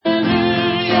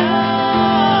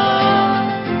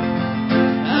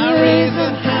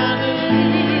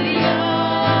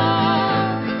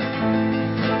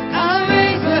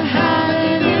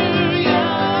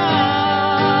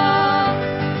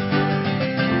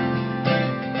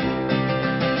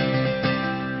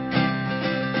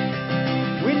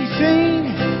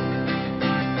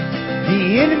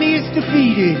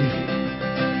seated.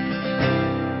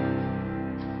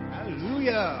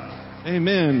 Hallelujah.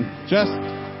 Amen.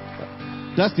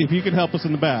 Dusty, if you could help us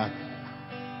in the back.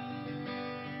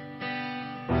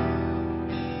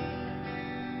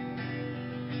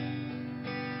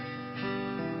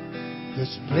 The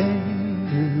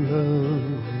splendor of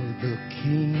the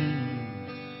King,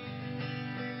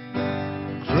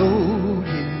 clothed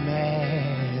in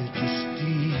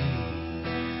majesty,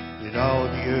 let all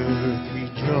the earth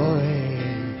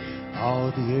rejoice,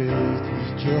 all the earth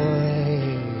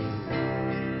rejoice.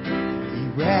 He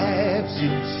wraps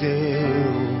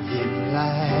himself in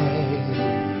light,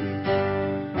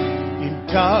 in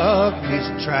darkness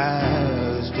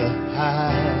tries to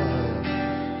hide.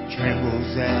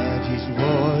 Trembles at his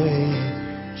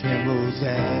voice, trembles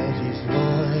at his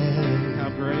voice.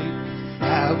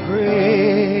 How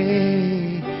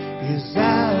great is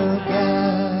our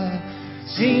God.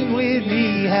 Sing with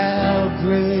me, how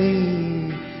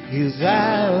great is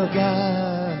our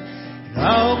God. And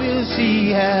all will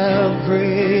see how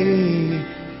great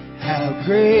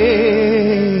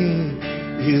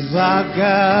is our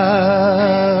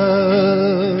God.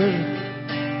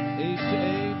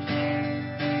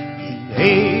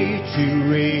 Age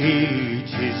to age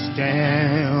he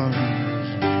stands,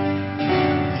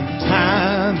 and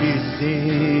time is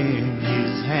in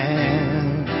his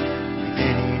hand,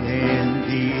 beginning and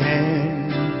the end,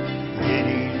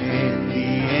 beginning and the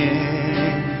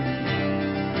end.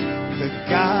 The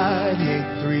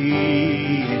Godhead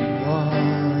 3 in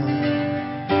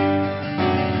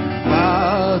 1,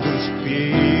 Father,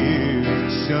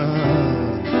 Spirit,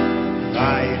 Son,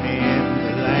 Lion and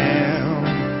the Lamb,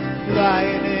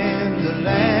 Lion and the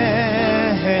Lamb.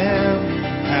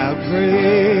 How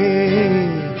great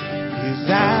is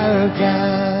our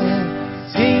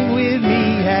God. Sing with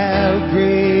me, how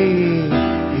great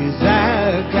is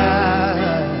our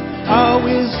God. All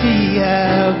will see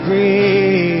how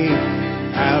great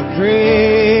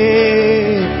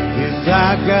is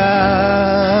our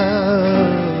God.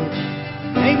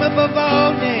 Name above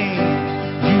all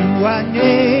names, you are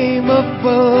name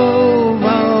above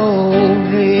all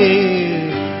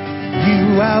names.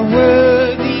 You are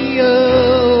worthy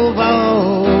of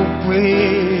all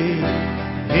praise.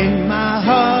 In my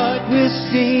heart will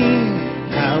sing,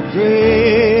 how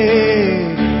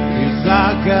great is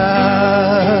our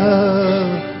God.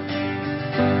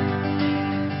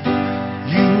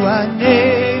 You are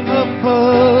name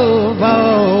above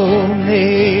all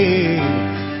names.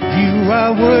 You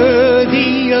are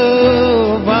worthy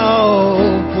of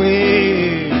all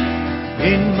praise.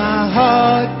 In my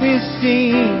heart will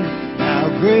sing, how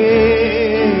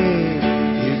great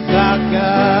is our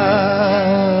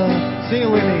God. Sing it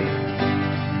with me.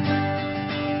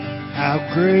 How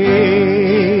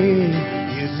great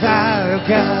is our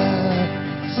God.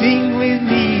 Sing with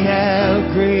me, how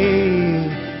great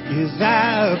is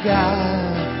our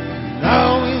God. And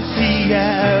all will see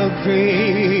how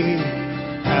great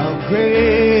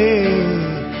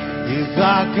is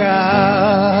our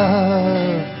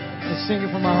God. Let's sing it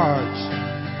from our hearts.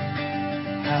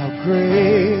 How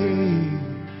great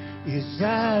is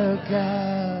our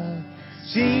God.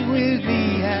 Sing with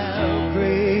me, how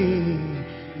great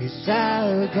is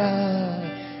our God.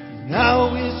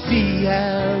 Now we'll see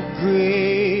how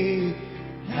great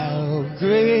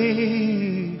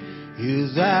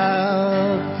is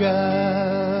our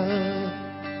God.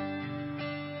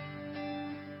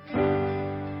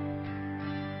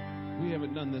 We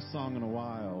haven't done this song in a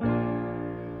while,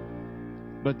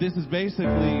 but this is basically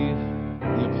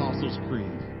the Apostles'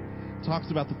 Creed. It talks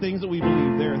about the things that we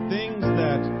believe. There are things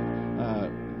that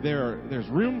there's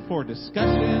room for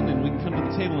discussion, and we can come to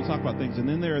the table and talk about things. And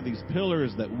then there are these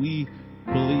pillars that we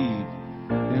believe.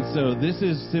 And so this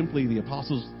is simply the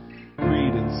Apostles'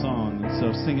 Creed in song. And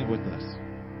so sing it with us.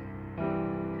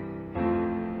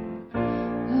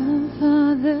 Oh,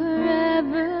 Father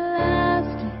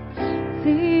everlasting,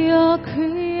 the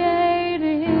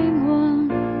all-creating one,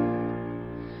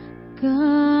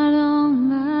 God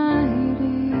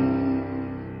Almighty,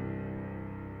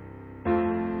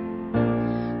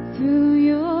 through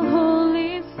your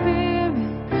Holy Spirit,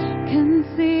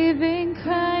 conceiving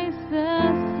Christ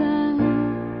the Son,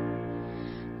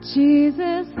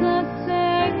 Jesus the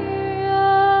Savior,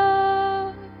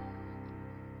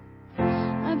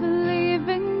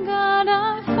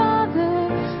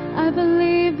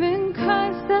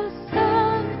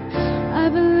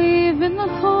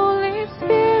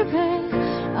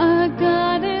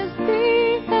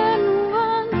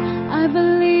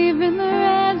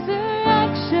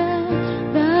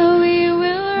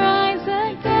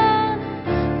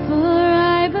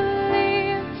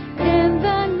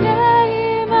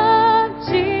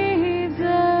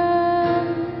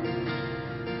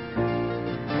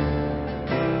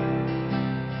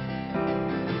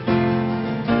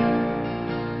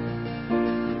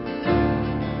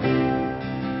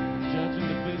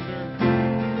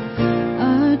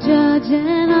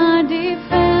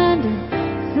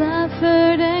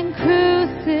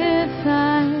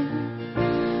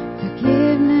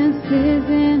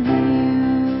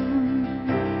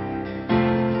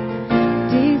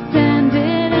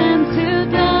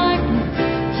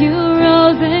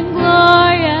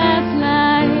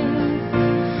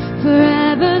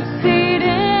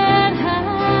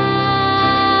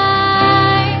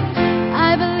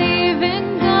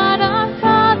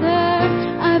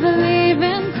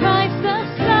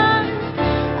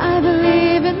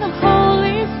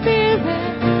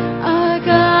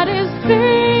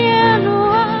 three in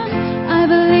one. I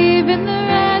believe in the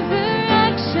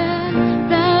resurrection,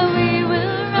 that we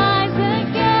will rise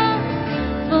again.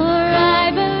 For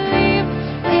I believe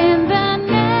in the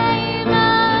name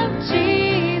of Jesus.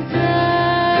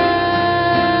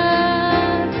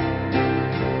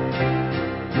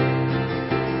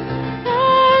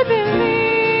 I believe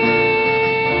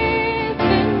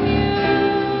in you.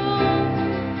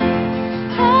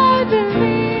 I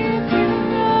believe you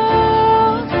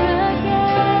rose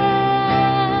again.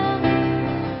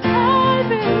 I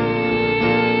believe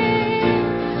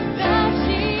that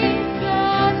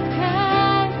Jesus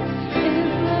Christ is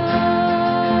Lord.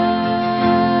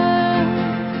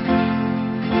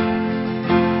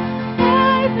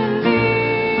 I believe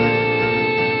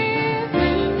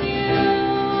in you.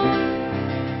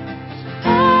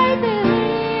 I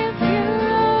believe you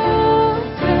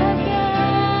rose again.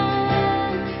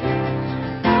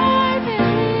 I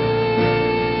believe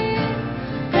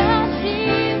that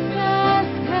Jesus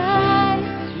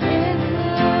Christ is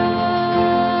Lord.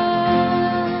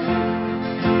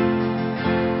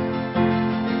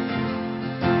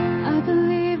 I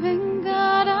believe in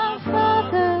God our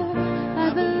Father.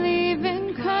 I believe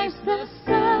in Christ the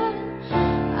Son.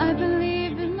 I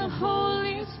believe in the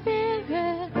Holy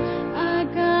Spirit. Our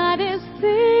God is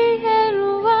three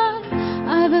in one.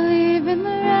 I believe in the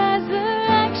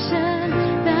resurrection,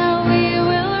 that we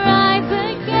will rise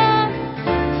again.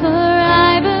 For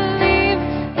I believe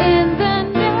in the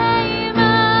name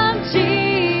of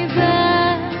Jesus.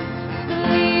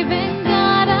 Believe in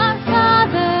God our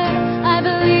Father. I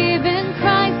believe in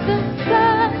Christ the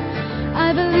Son.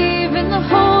 I believe in the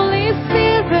Holy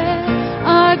Spirit.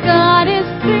 Our God is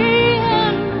three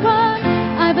in one.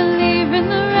 I believe in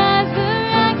the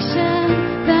resurrection,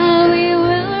 that we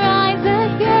will rise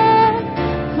again.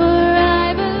 For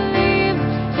I believe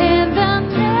in the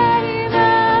name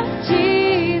of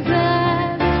Jesus.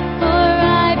 For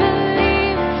I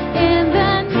believe in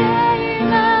the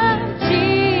name of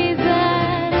Jesus.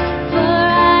 For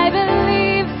I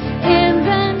believe in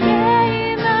the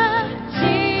name of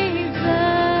Jesus.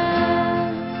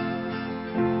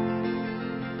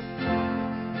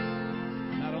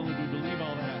 Not only do we believe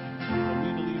all that, but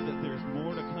we believe that there's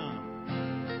more to come.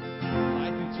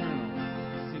 Life eternal.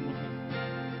 Sing with him.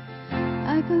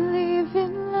 I believe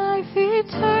in life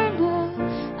eternal.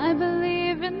 I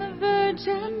believe in the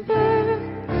virgin birth.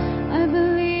 I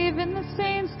believe in the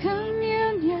saints'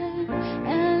 communion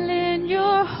and in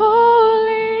your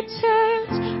holy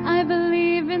church. I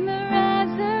believe in the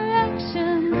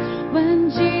resurrection when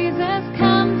Jesus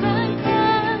comes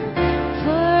again.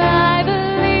 For I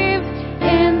believe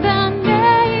in the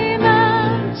name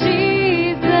of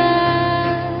Jesus.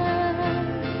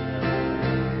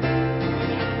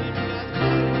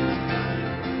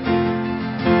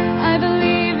 I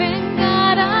believe in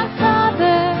God our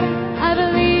Father. I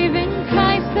believe in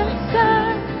Christ the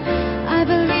Son. I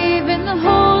believe in the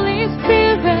Holy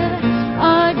Spirit.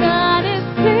 Our God is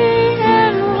three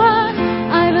in one.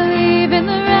 I believe in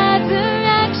the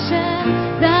resurrection,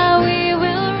 that we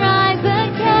will rise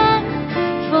again.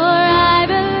 For I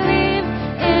believe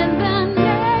in the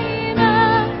name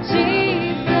of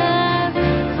Jesus.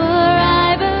 For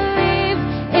I believe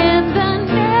in the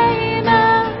name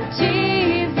of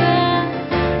Jesus.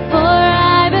 For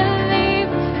I believe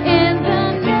in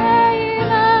the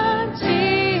name of Jesus.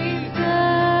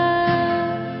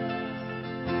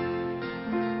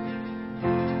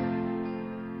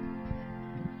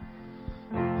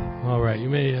 All right, you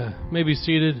may be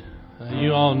seated.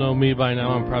 You all know me by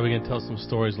now. I'm probably going to tell some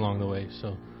stories along the way,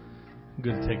 so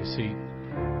good to take a seat.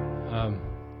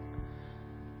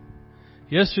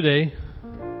 Yesterday,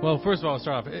 well, first of all, I'll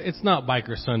start off. It's not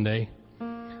Biker Sunday,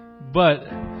 but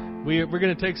we're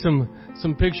going to take some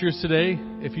pictures today.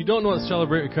 If you don't know what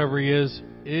Celebrate Recovery is,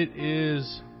 it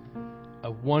is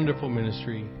a wonderful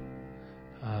ministry.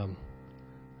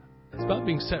 It's about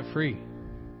being set free.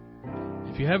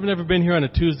 If you haven't ever been here on a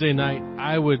Tuesday night,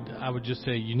 I would just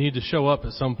say you need to show up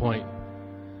at some point.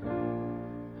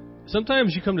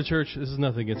 Sometimes you come to church, this is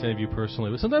nothing against any of you personally,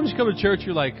 but sometimes you come to church,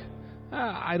 you're like,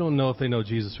 I don't know if they know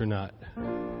Jesus or not.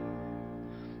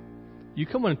 You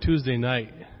come on a Tuesday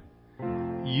night,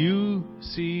 you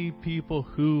see people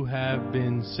who have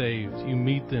been saved. You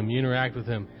meet them, you interact with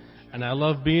them. And I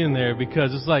love being there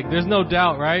because it's like, there's no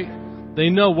doubt, right? They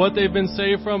know what they've been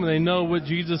saved from, and they know what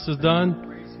Jesus has done.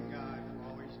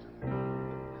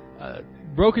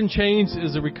 Broken Chains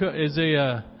is a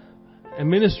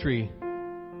ministry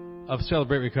of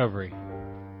Celebrate Recovery.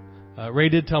 Ray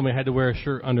did tell me I had to wear a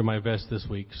shirt under my vest this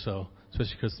week, so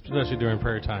especially during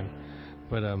prayer time.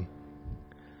 But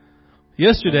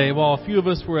yesterday, while a few of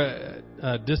us were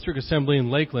district assembly in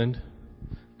Lakeland.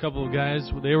 A couple of guys,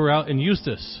 they were out in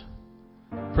Eustis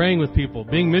praying with people,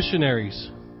 being missionaries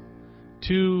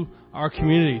to our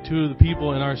community, to the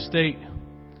people in our state.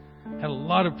 Had a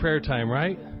lot of prayer time,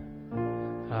 right?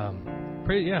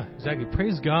 Exactly.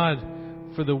 Praise God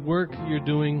for the work you're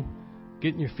doing,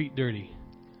 getting your feet dirty,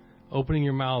 opening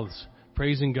your mouths,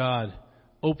 praising God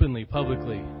openly,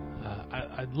 publicly.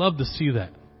 I'd love to see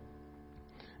that.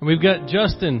 And we've got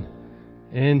Justin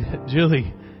and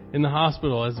Jilly in the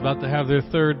hospital. It's about to have their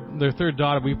third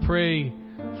daughter. We pray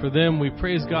for them. We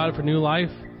praise God for new life.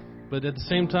 But at the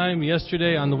same time,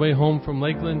 yesterday on the way home from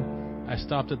Lakeland, I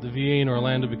stopped at the VA in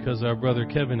Orlando because our brother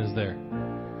Kevin is there,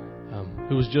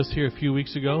 who was just here a few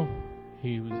weeks ago.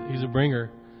 He's a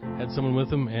bringer, had someone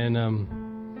with him, and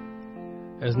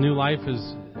as new life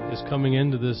is coming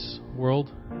into this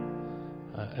world,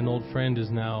 an old friend is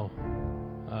now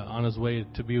on his way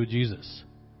to be with Jesus.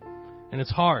 And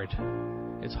it's hard.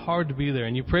 It's hard to be there.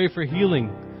 And you pray for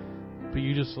healing, but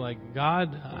you just like,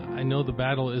 God, I know the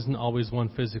battle isn't always won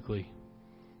physically.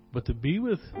 But to be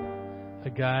with a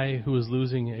guy who is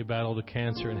losing a battle to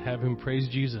cancer and have him praise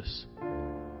Jesus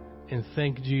and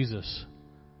thank Jesus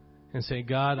and say,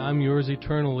 God, I'm yours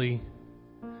eternally.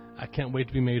 I can't wait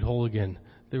to be made whole again.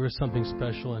 There is something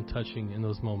special and touching in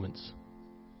those moments.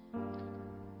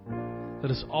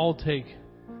 Let us all take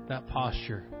that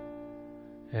posture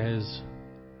as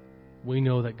we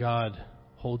know that God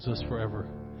holds us forever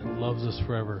and loves us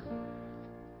forever.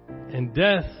 And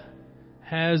death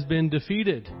has been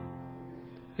defeated.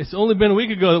 It's only been a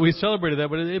week ago that we celebrated that,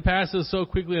 but it passes so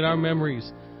quickly in our memories.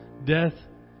 Death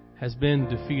has been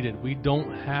defeated. We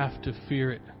don't have to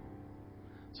fear it.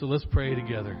 So let's pray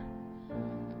together.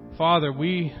 Father,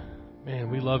 we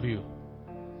love you.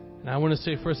 And I want to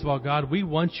say, first of all, God, we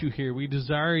want you here. We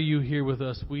desire you here with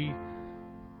us. We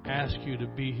ask you to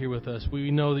be here with us.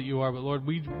 We know that you are, but Lord,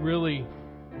 we really,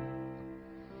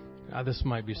 this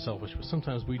might be selfish, but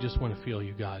sometimes we just want to feel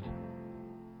you, God.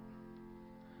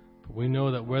 But we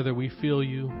know that whether we feel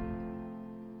you,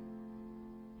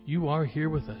 you are here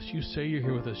with us. You say you're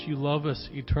here with us. You love us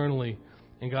eternally.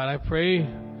 And God, I pray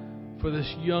for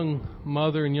this young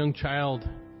mother and young child,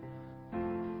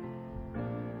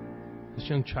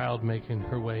 making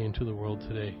her way into the world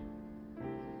today.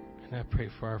 And I pray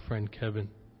for our friend Kevin,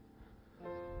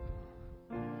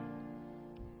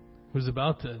 who's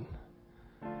about to,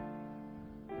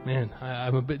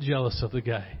 I'm a bit jealous of the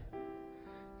guy,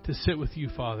 to sit with you,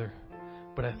 Father.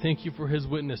 But I thank you for his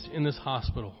witness in this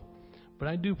hospital. But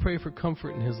I do pray for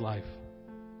comfort in his life.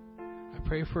 I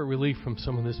pray for relief from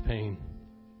some of this pain.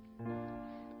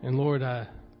 And Lord,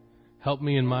 help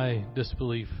me in my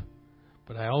disbelief.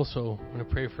 But I also want to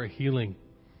pray for healing,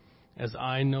 as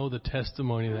I know the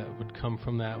testimony that would come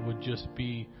from that would just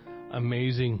be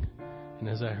amazing. And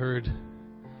as I heard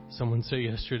someone say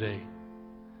yesterday,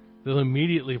 they'll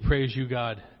immediately praise you,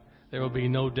 God. There will be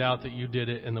no doubt that you did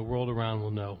it, and the world around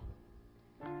will know.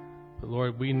 But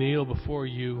Lord, we kneel before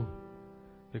you,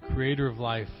 the creator of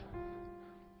life,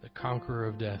 the conqueror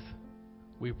of death.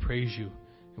 We praise you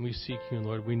and we seek you, and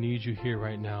Lord, we need you here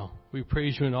right now. We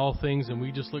praise you in all things, and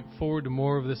we just look forward to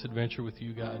more of this adventure with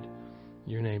you, God.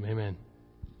 In your name, amen.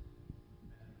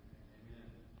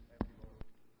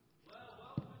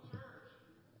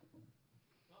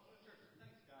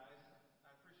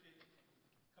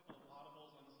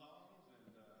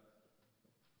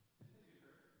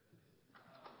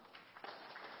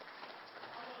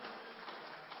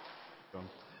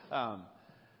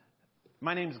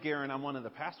 My name's Garen. I'm one of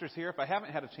the pastors here. If I haven't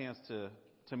had a chance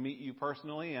to meet you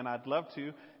personally, and I'd love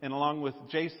to, and along with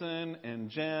Jason and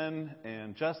Jen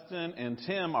and Justin and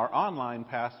Tim, our online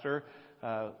pastor,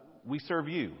 we serve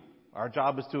you. Our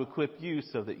job is to equip you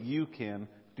so that you can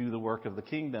do the work of the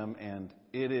kingdom, and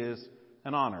it is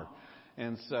an honor.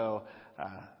 And so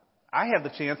I have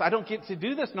the chance. I don't get to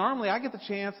do this normally. I get the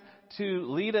chance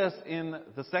to lead us in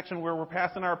the section where we're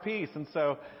passing our peace. And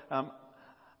so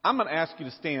I'm going to ask you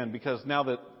to stand, because now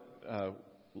that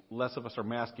less of us are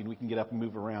masking, we can get up and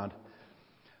move around.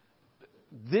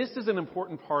 This is an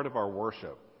important part of our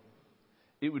worship.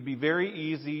 It would be very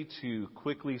easy to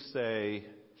quickly say,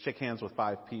 shake hands with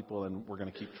 5 people and we're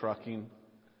going to keep trucking.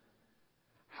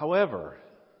 However,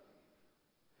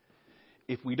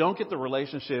 if we don't get the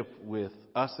relationship with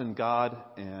us and God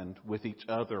and with each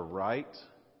other right,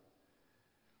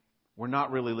 we're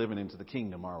not really living into the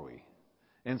kingdom, are we?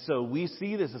 And so we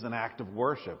see this as an act of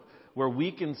worship, where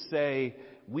we can say,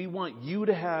 we want you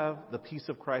to have the peace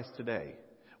of Christ today.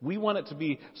 We want it to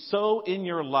be so in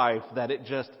your life that it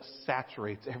just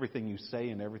saturates everything you say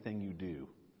and everything you do.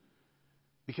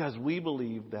 Because we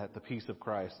believe that the peace of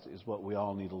Christ is what we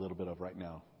all need a little bit of right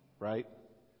now. right?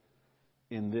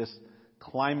 In this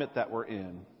climate that we're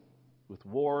in, with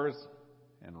wars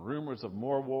and rumors of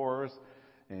more wars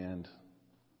and,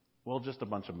 well, just a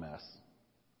bunch of mess.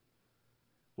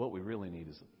 What we really need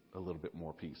is a little bit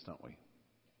more peace, don't we?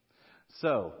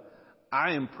 So,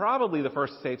 I am probably the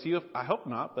first to say it to you. I hope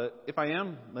not, but if I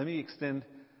am, let me extend,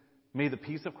 may the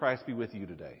peace of Christ be with you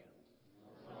today.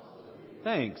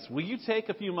 Thanks. Will you take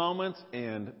a few moments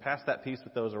and pass that peace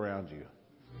with those around you?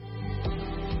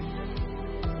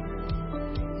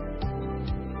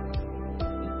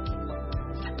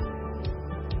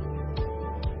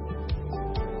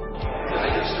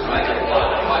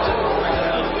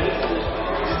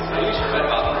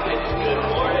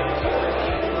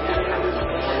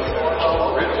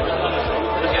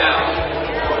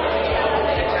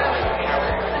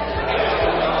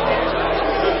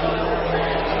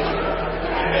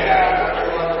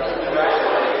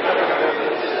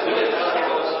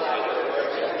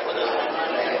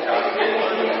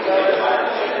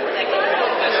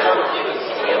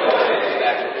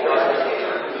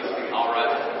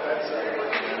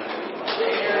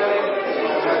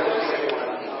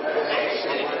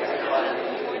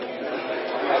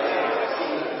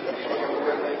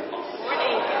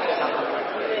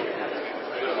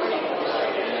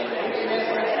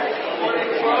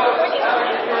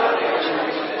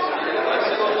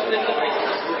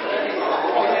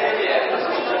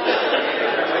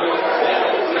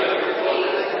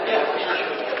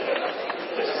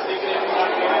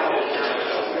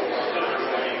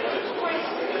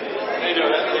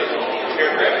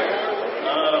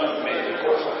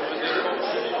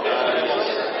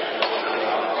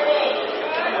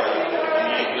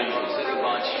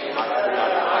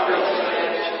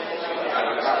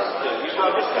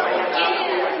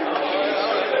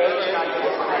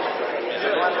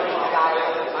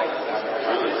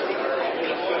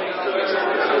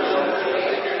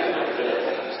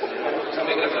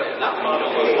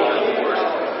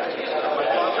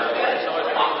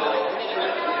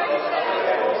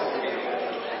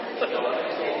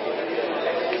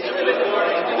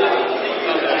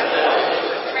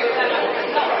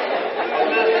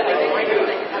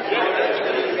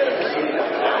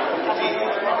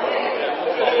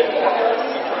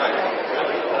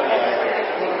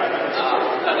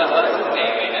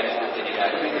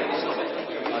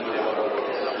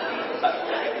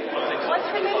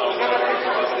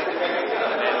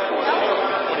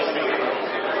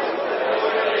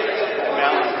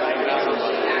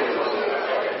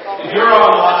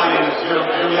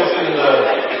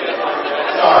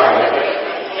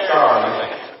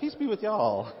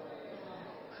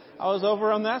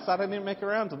 On that side, I didn't make it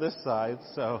around to this side,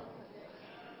 so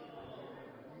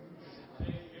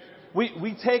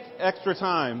we take extra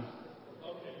time.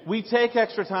 We take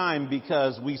extra time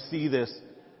because we see this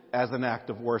as an act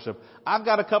of worship. I've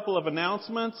got a couple of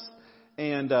announcements,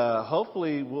 and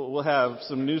hopefully we'll have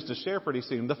some news to share pretty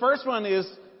soon. The first one is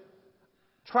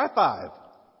try 5.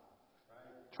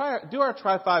 Do our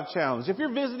try 5 challenge. If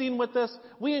you're visiting with us,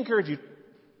 we encourage you,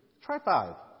 try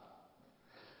 5.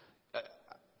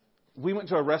 We went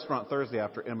to a restaurant Thursday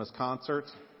after Emma's concert,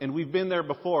 and we've been there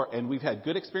before, and we've had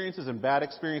good experiences and bad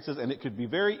experiences, and it could be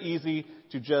very easy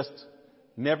to just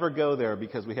never go there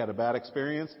because we had a bad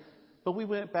experience. But we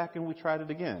went back and we tried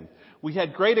it again. We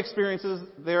had great experiences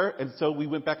there, and so we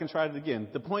went back and tried it again.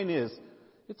 The point is,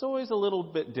 it's always a little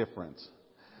bit different.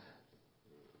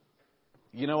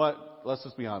 You know what? Let's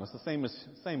just be honest. The same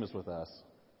as with us.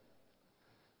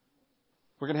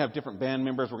 We're going to have different band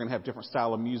members. We're going to have different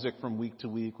style of music from week to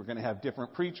week. We're going to have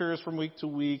different preachers from week to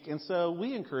week. And so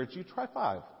we encourage you, try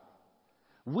 5.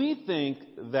 We think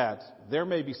that there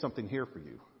may be something here for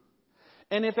you.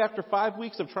 And if after 5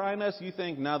 weeks of trying us, you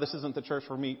think, no, this isn't the church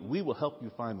for me, we will help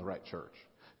you find the right church.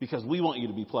 Because we want you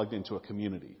to be plugged into a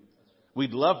community.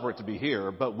 We'd love for it to be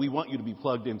here, but we want you to be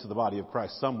plugged into the body of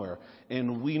Christ somewhere.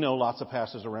 And we know lots of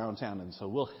pastors around town, and so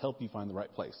we'll help you find the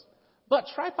right place. But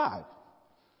try 5.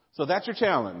 So that's your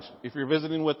challenge if you're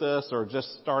visiting with us or just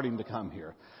starting to come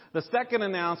here. The second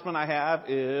announcement I have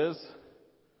is...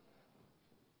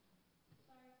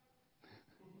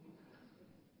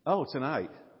 Oh, tonight.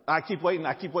 I keep waiting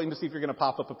to see if you're going to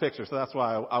pop up a picture, so that's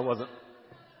why I wasn't...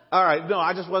 All right, no,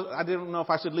 I didn't know if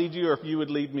I should lead you or if you would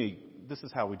lead me. This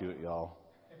is how we do it, y'all.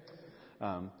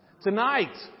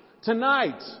 Tonight,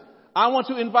 I want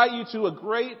to invite you to a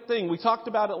great thing. We talked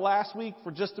about it last week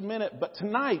for just a minute, but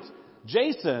tonight,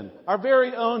 Jason, our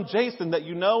very own Jason that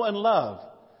you know and love,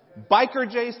 Biker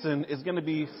Jason is going to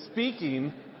be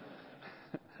speaking.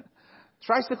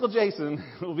 Tricycle Jason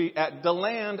will be at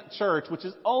DeLand Church, which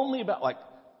is only about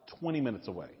 20 minutes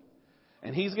away.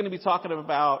 And he's going to be talking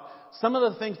about some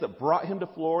of the things that brought him to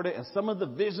Florida and some of the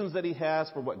visions that he has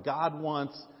for what God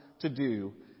wants to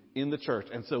do in the church.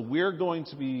 And so I'm going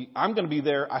to be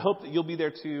there. I hope that you'll be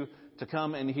there too, to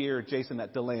come and hear Jason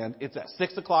at DeLand. It's at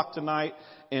 6:00 tonight,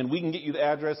 and we can get you the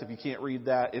address if you can't read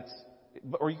that.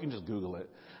 Or you can just Google it.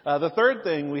 The third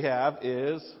thing we have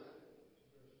is,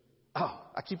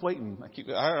 I keep waiting. All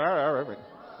right.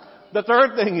 The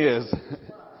third thing is,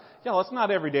 it's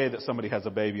not every day that somebody has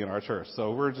a baby in our church,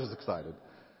 so we're just excited.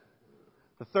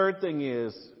 The third thing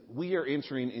is, we are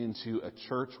entering into a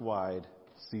church-wide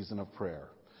season of prayer.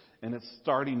 And it's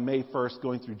starting May 1st,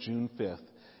 going through June 5th.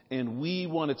 And we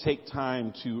want to take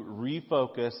time to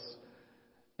refocus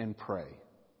and pray.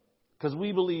 Because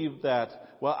we believe that,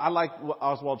 I like what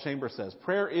Oswald Chambers says,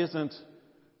 prayer isn't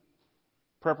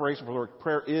preparation for work.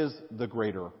 Prayer is the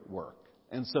greater work.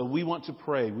 And so we want to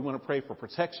pray. We want to pray for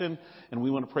protection, and we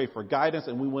want to pray for guidance,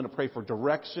 and we want to pray for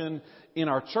direction in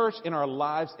our church, in our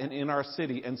lives, and in our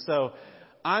city. And so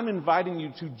I'm inviting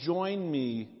you to join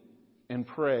me and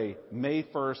pray May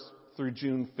 1st through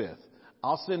June 5th.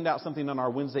 I'll send out something on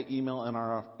our Wednesday email and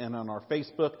on our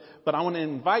Facebook. But I want to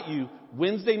invite you,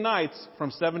 Wednesday nights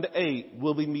from 7 to 8,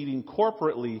 we'll be meeting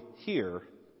corporately here.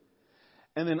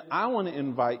 And then I want to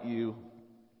invite you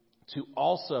to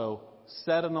also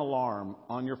set an alarm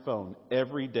on your phone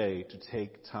every day to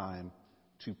take time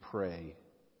to pray.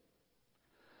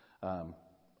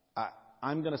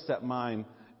 I'm going to set mine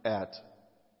at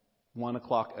 1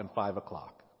 o'clock and 5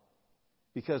 o'clock.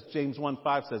 Because James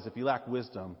 1:5 says, if you lack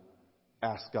wisdom,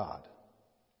 ask God.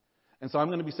 And so I'm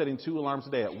going to be setting 2 alarms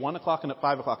a day at 1 o'clock and at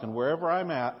 5 o'clock. And wherever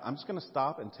I'm at, I'm just going to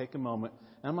stop and take a moment.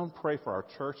 And I'm going to pray for our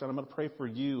church. And I'm going to pray for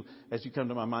you as you come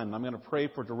to my mind. And I'm going to pray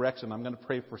for direction. I'm going to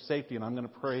pray for safety. And I'm going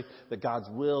to pray that God's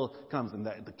will comes and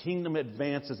that the kingdom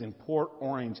advances in Port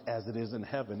Orange as it is in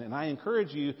heaven. And I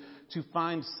encourage you to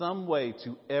find some way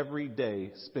to every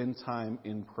day spend time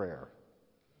in prayer.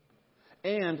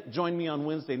 And join me on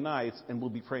Wednesday nights, and we'll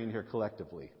be praying here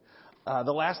collectively.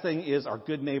 The last thing is our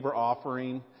Good Neighbor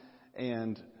offering.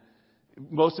 And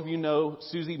most of you know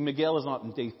Susie Miguel is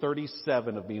on day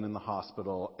 37 of being in the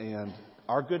hospital. And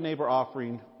our Good Neighbor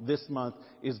offering this month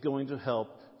is going to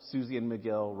help Susie and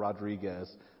Miguel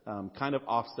Rodriguez kind of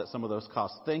offset some of those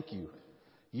costs. Thank you.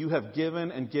 You have given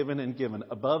and given and given.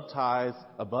 Above tithes,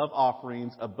 above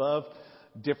offerings, above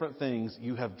different things,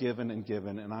 you have given and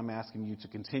given. And I'm asking you to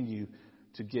continue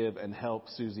to give and help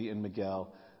Susie and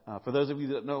Miguel. For those of you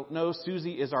that don't know,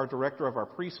 Susie is our director of our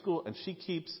preschool, and she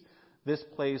keeps this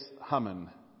place humming.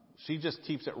 She just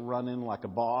keeps it running like a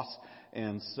boss.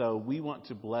 And so we want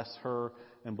to bless her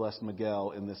and bless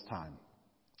Miguel in this time.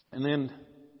 And then,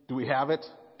 do we have it?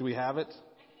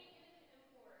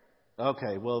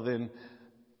 Okay, well then,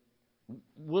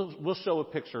 we'll show a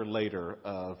picture later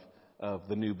of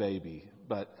the new baby.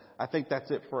 But I think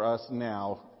that's it for us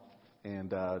now.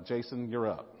 And Jason, you're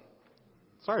up.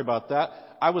 Sorry about that.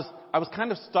 I was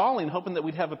kind of stalling, hoping that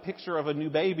we'd have a picture of a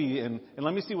new baby, and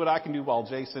let me see what I can do while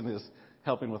Jason is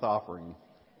helping with offering.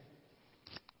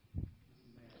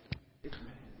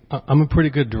 I'm a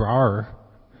pretty good drawer.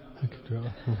 I could draw.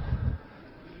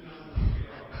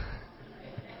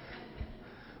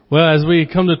 Well, as we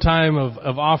come to time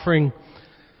of offering,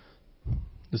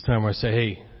 this time I say,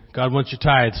 hey, God wants your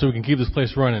tithe so we can keep this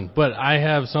place running. But I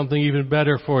have something even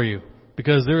better for you,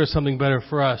 because there is something better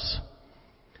for us.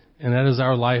 And that is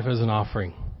our life as an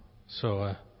offering.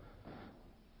 So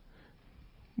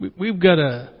we've got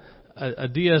a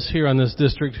DS here on this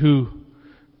district who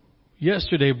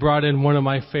yesterday brought in one of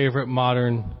my favorite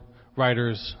modern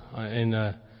writers in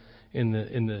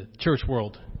the church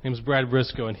world. His name is Brad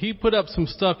Briscoe, and he put up some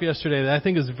stuff yesterday that I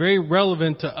think is very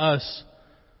relevant to us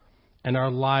and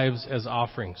our lives as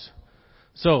offerings.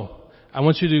 So I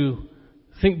want you to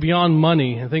think beyond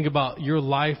money and think about your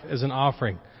life as an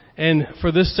offering. And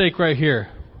for this sake right here,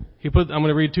 I'm going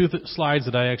to read 2 slides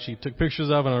that I actually took pictures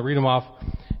of, and I'll read them off.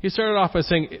 He started off by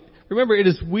saying, remember, it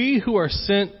is we who are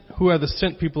the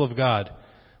sent people of God,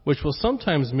 which will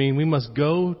sometimes mean we must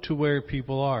go to where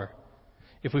people are.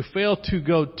 If we fail to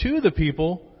go to the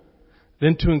people,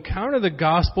 then to encounter the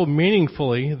gospel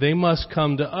meaningfully, they must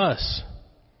come to us.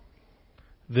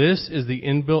 This is the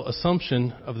inbuilt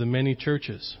assumption of the many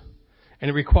churches. And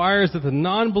it requires that the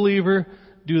non-believer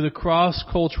do the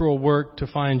cross-cultural work to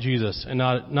find Jesus and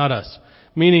not us.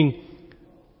 Meaning,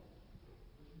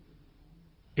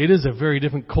 it is a very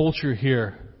different culture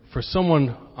here for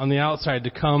someone on the outside to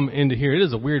come into here. It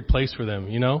is a weird place for them,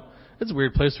 you know? It's a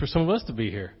weird place for some of us to be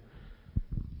here.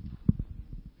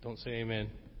 Don't say amen.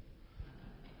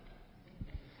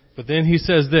 But then he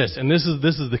says this, and this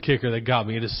is the kicker that got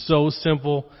me. It is so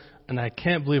simple. and I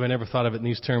can't believe I never thought of it in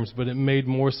these terms, but it made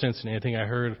more sense than anything I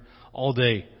heard all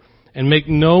day. And make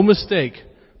no mistake,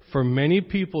 for many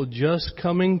people just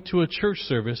coming to a church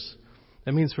service,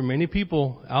 that means for many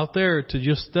people out there to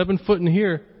just stepping foot in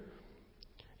here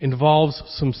involves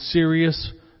some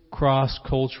serious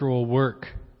cross-cultural work.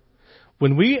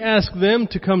 When we ask them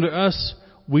to come to us,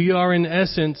 we are in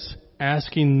essence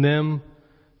asking them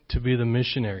to be the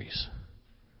missionaries.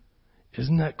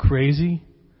 Isn't that crazy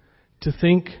to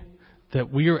think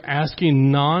that we are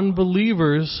asking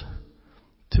non-believers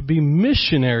to be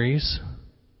missionaries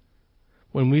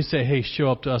when we say, hey,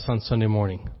 show up to us on Sunday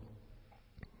morning?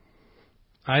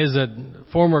 I, as a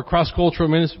former cross-cultural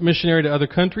missionary to other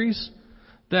countries,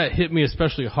 that hit me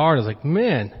especially hard. I was like,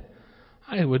 man,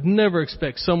 I would never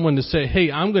expect someone to say,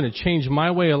 hey, I'm going to change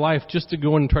my way of life just to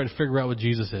go in and try to figure out what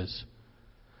Jesus is.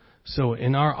 So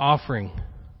in our offering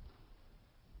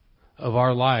of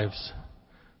our lives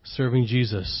serving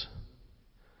Jesus,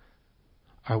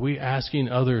 are we asking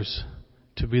others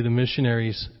to be the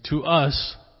missionaries to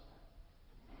us?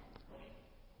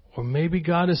 Or maybe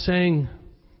God is saying,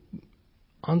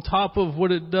 on top of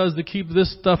what it does to keep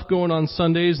this stuff going on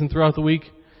Sundays and throughout the week,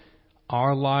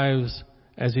 our lives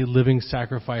as a living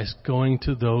sacrifice going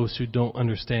to those who don't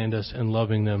understand us and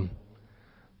loving them.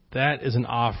 That is an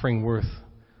offering worth,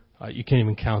 you can't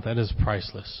even count. That is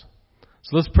priceless.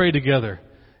 So let's pray together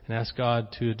and ask God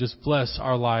to just bless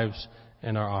our lives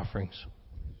and our offerings.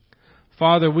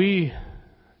 Father, we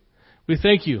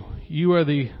thank you. You are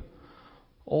the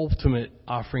ultimate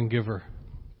offering giver.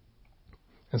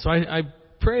 And so I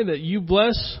pray that you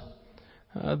bless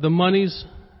the monies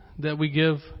that we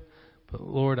give. But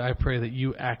Lord, I pray that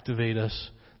you activate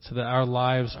us so that our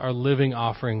lives are living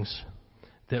offerings,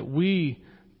 that we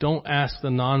don't ask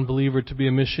the non-believer to be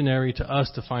a missionary to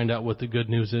us to find out what the good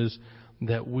news is,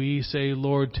 that we say,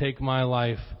 Lord, take my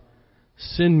life,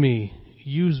 send me,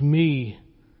 use me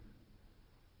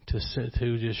to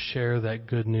just share that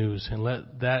good news, and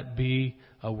let that be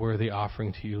a worthy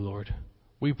offering to you, Lord.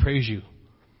 We praise you,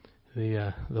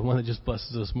 the one that just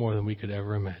blesses us more than we could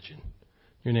ever imagine.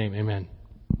 In your name, amen.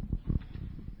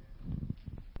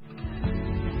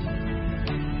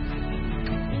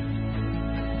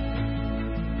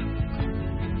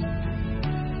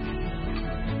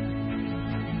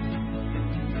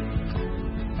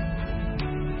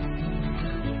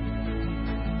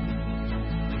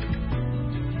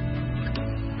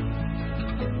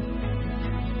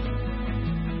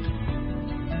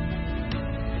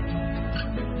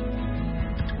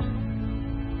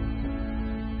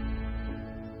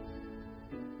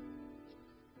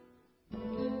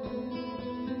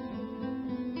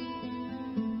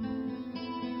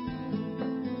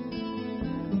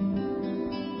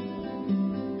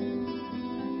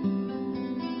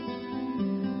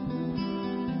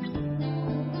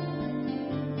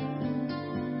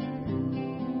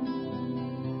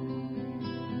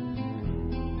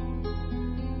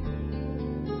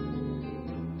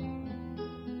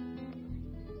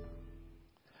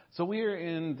 So we are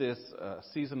in this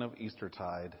season of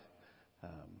Eastertide,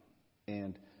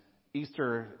 and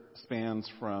Easter spans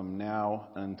from now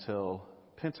until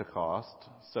Pentecost.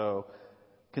 So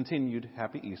continued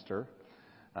Happy Easter.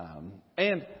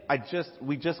 And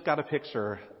we just got a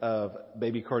picture of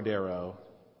baby Cordero.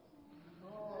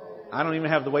 I don't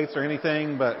even have the weights or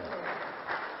anything, but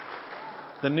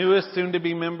the newest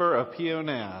soon-to-be member of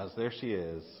PONAS. There she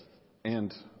is.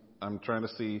 And I'm trying to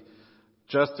see.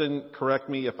 Justin, correct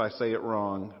me if I say it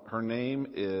wrong. Her name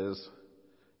is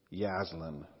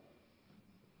Yaslin.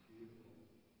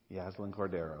 Yaslin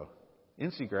Cordero.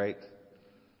 Isn't she great?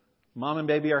 Mom and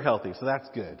baby are healthy, so that's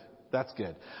good. That's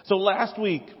good. So last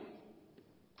week,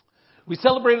 we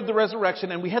celebrated the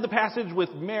resurrection, and we had the passage with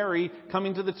Mary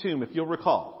coming to the tomb, if you'll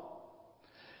recall.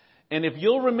 And if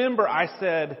you'll remember, I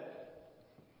said,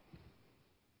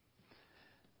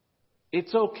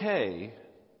 it's okay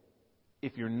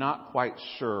if you're not quite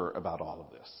sure about all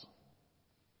of this.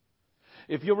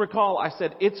 If you'll recall, I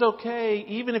said, it's okay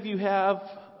even if you have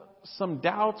some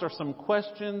doubts or some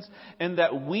questions, and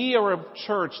that we are a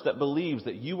church that believes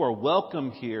that you are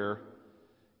welcome here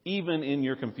even in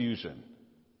your confusion.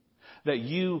 That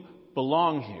you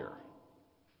belong here.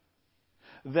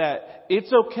 That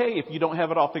it's okay if you don't have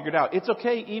it all figured out. It's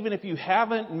okay even if you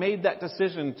haven't made that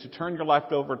decision to turn your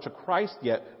life over to Christ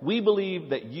yet. We believe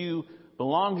that you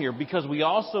belong here because we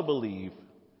also believe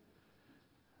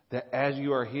that as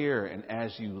you are here and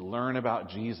as you learn about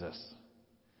Jesus,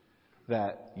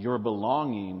 that your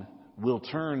belonging will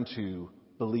turn to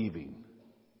believing,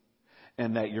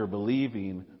 and that your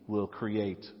believing will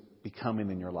create becoming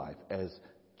in your life as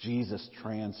Jesus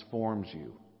transforms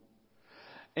you.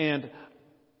 And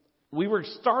we were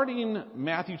starting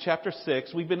Matthew chapter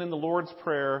 6. We've been in the Lord's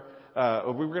Prayer. We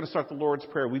were going to start the Lord's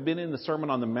Prayer. We've been in the Sermon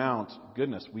on the Mount.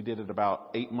 Goodness, we did it about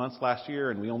 8 months last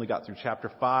year, and we only got through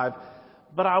chapter 5.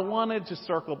 But I wanted to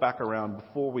circle back around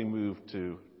before we move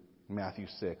to Matthew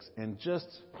 6 and just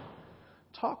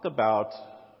talk about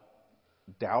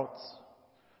doubts.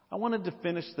 I wanted to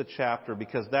finish the chapter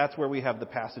because that's where we have the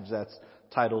passage that's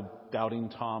titled Doubting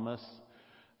Thomas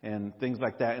and things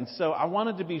like that. And so I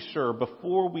wanted to be sure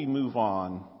before we move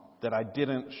on that I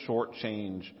didn't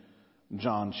shortchange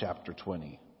John chapter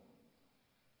 20.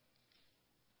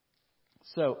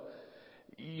 So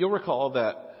you'll recall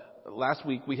that last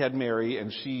week we had Mary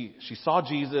and she saw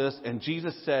Jesus, and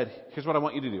Jesus said, here's what I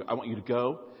want you to do. I want you to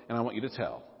go and I want you to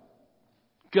tell.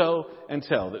 Go and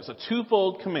tell. There's a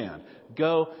twofold command.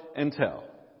 Go and tell.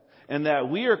 And that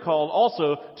we are called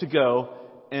also to go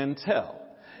and tell.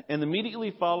 And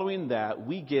immediately following that,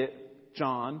 we get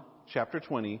John chapter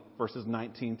 20, verses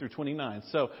 19 through 29.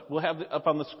 So we'll have it up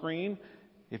on the screen.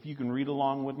 If you can read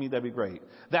along with me, that'd be great.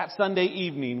 That Sunday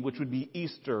evening, which would be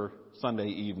Easter Sunday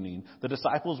evening, the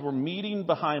disciples were meeting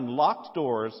behind locked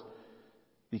doors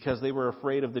because they were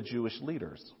afraid of the Jewish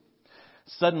leaders.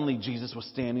 Suddenly, Jesus was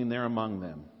standing there among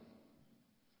them.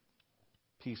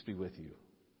 Peace be with you.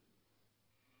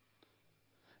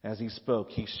 As he spoke,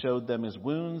 he showed them his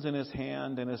wounds in his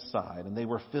hand and his side, and they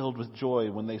were filled with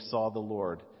joy when they saw the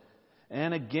Lord.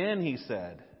 And again he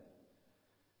said,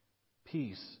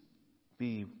 peace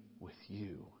be with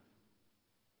you.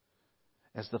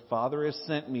 As the Father has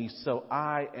sent me, so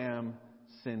I am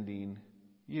sending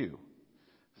you.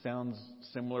 Sounds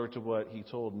similar to what he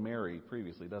told Mary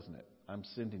previously, doesn't it? I'm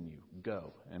sending you.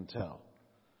 Go and tell.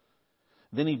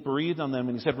 Then he breathed on them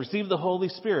and he said, receive the Holy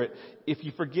Spirit. If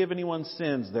you forgive anyone's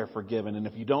sins, they're forgiven. And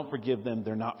if you don't forgive them,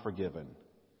 they're not forgiven.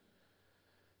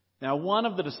 Now, one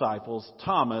of the disciples,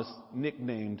 Thomas,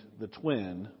 nicknamed the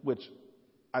twin, which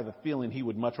I have a feeling he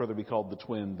would much rather be called the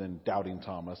twin than Doubting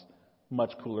Thomas.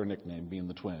 Much cooler nickname, being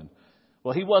the twin.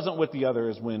 Well, he wasn't with the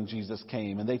others when Jesus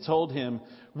came. And they told him,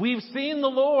 we've seen the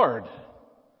Lord.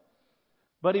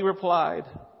 But he replied,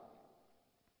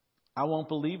 I won't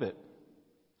believe it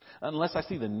unless I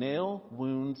see the nail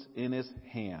wounds in his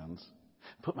hands,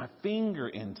 put my finger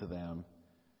into them,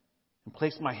 and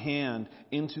place my hand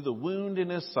into the wound in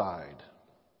his side.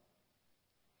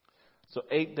 So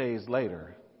 8 days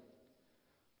later,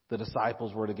 the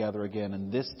disciples were together again,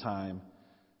 and this time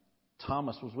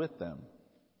Thomas was with them.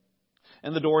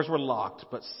 And the doors were locked,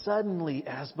 but suddenly,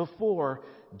 as before,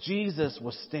 Jesus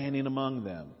was standing among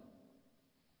them.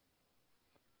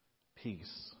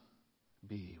 Peace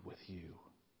be with you,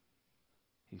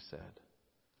 he said.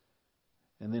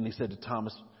 And then he said to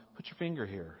Thomas, put your finger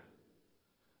here.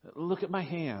 Look at my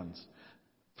hands.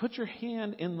 Put your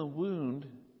hand in the wound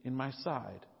in my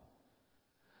side.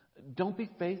 Don't be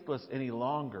faithless any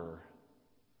longer.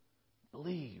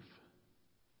 Believe.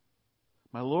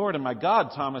 My Lord and my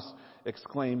God, Thomas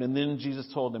exclaimed. And then Jesus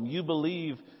told him, you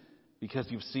believe because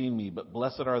you've seen me, but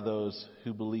blessed are those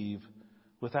who believe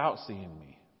without seeing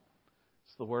me.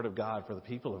 It's the word of God for the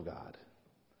people of God.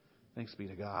 Thanks be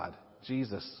to God.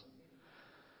 Jesus,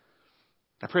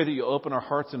 I pray that you open our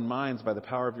hearts and minds by the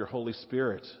power of your Holy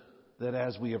Spirit, that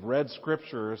as we have read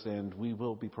scriptures and we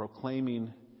will be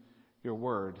proclaiming your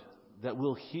word, that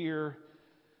we'll hear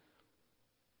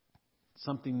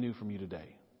something new from you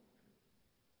today.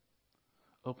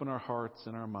 Open our hearts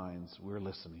and our minds. We're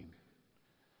listening.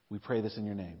 We pray this in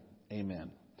your name.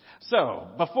 Amen. So,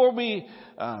 before we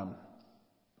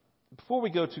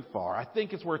go too far, I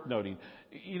think it's worth noting,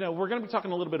 we're going to be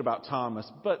talking a little bit about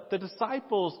Thomas, but the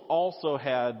disciples also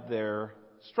had their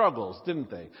struggles, didn't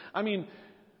they? I mean,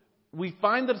 we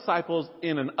find the disciples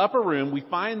in an upper room. We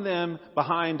find them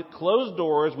behind closed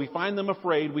doors. We find them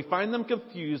afraid. We find them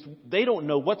confused. They don't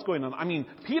know what's going on. I mean,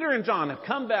 Peter and John have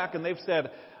come back and they've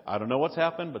said, I don't know what's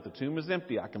happened, but the tomb is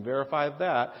empty. I can verify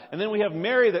that. And then we have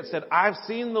Mary that said, I've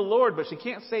seen the Lord, but she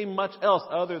can't say much else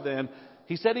other than,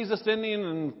 he said he's ascending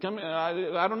and coming.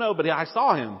 I don't know, but I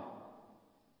saw him.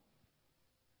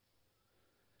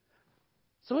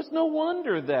 So it's no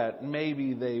wonder that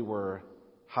maybe they were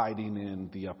hiding in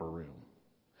the upper room.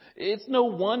 It's no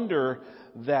wonder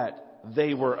that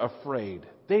they were afraid.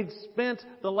 They'd spent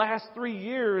the last 3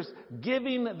 years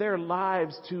giving their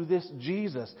lives to this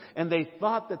Jesus. And they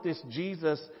thought that this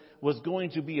Jesus was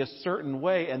going to be a certain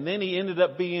way. And then he ended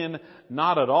up being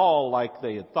not at all like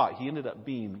they had thought. He ended up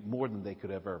being more than they could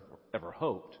have ever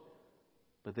hoped.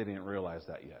 But they didn't realize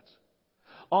that yet.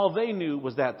 All they knew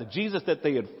was that the Jesus that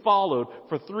they had followed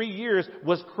for 3 years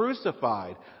was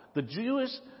crucified. The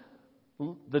Jewish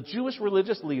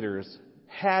religious leaders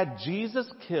had Jesus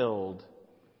killed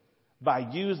by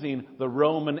using the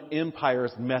Roman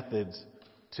Empire's methods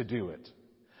to do it.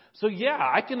 So yeah,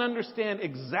 I can understand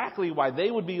exactly why they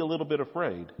would be a little bit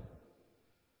afraid.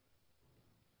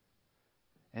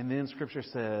 And then Scripture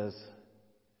says,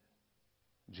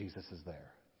 Jesus is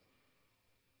there.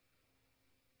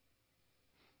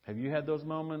 Have you had those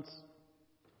moments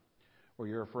where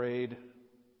you're afraid,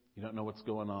 you don't know what's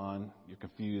going on, you're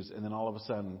confused, and then all of a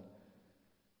sudden,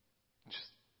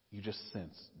 you just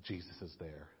sense Jesus is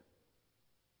there?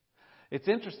 It's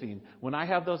interesting. When I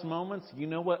have those moments, you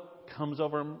know what comes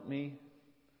over me?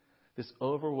 This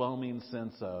overwhelming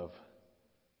sense of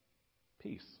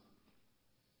peace.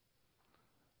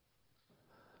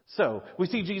 So we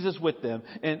see Jesus with them,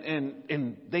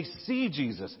 and they see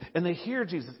Jesus, and they hear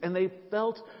Jesus, and they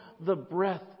felt the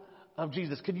breath of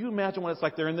Jesus. Can you imagine what it's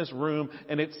like? They're in this room,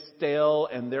 and it's stale,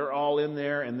 and they're all in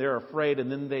there, and they're afraid, and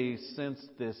then they sense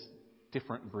this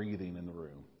different breathing in the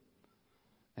room.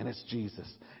 And it's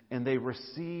Jesus. And they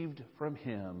received from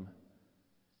him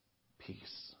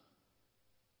peace.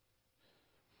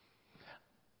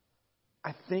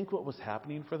 I think what was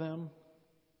happening for them,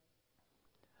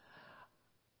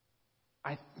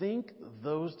 I think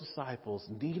those disciples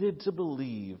needed to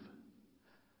believe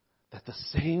that the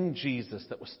same Jesus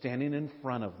that was standing in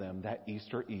front of them that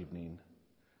Easter evening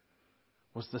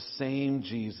was the same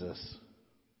Jesus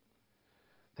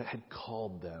that had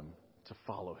called them to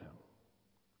follow him,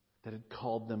 that had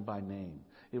called them by name.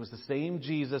 It was the same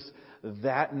Jesus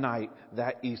that night,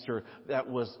 that Easter, that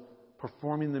was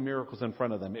performing the miracles in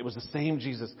front of them. It was the same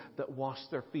Jesus that washed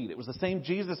their feet. It was the same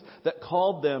Jesus that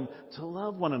called them to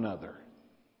love one another.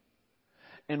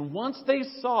 And once they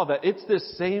saw that it's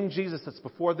this same Jesus that's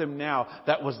before them now,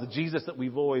 that was the Jesus that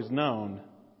we've always known,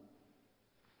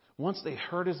 once they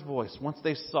heard his voice, once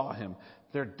they saw him,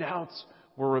 their doubts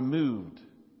were removed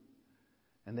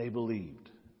and they believed.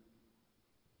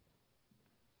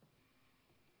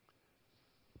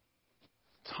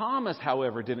 Thomas,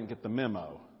 however, didn't get the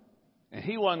memo, and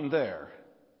he wasn't there.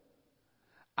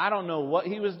 I don't know what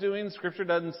he was doing, Scripture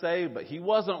doesn't say, but he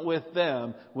wasn't with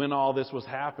them when all this was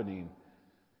happening.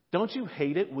 Don't you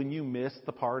hate it when you miss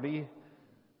the party?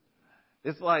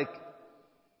 It's like,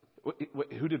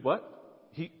 who did what?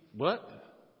 What?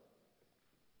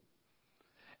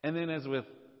 And then as with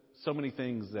so many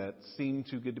things that seem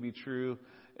too good to be true,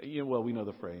 we know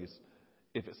the phrase,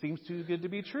 if it seems too good to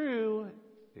be true,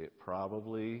 it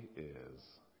probably is.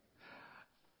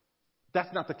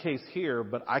 That's not the case here,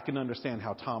 but I can understand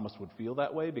how Thomas would feel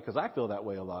that way because I feel that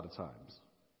way a lot of times.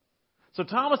 So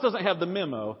Thomas doesn't have the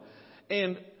memo,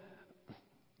 and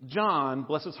John,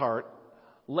 bless his heart,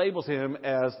 labels him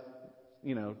as,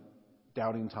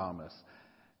 doubting Thomas.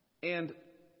 And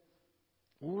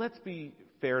let's be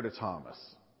fair to Thomas.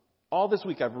 All this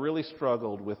week I've really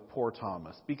struggled with poor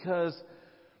Thomas because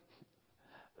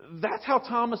that's how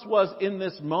Thomas was in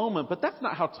this moment, but that's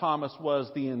not how Thomas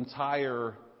was the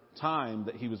entire time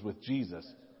that he was with Jesus.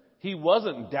 He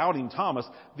wasn't doubting Thomas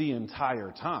the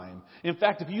entire time. In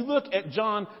fact, if you look at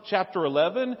John chapter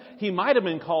 11, he might have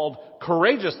been called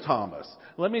Courageous Thomas.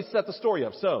 Let me set the story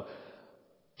up. So,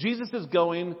 Jesus is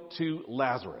going to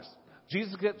Lazarus.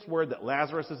 Jesus gets word that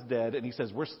Lazarus is dead, and he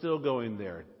says, we're still going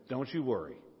there. Don't you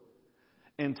worry.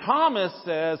 And Thomas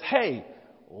says, hey,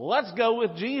 let's go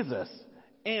with Jesus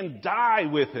and die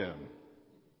with him.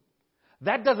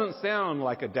 That doesn't sound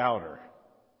like a doubter.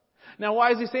 Now,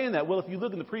 why is he saying that? Well, if you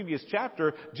look in the previous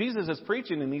chapter, Jesus is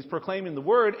preaching and he's proclaiming the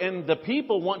word, and the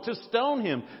people want to stone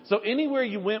him. So anywhere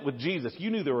you went with Jesus,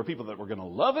 you knew there were people that were going to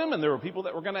love him and there were people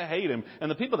that were going to hate him. And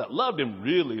the people that loved him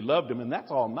really loved him, and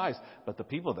that's all nice. But the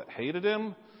people that hated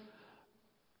him,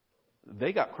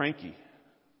 they got cranky.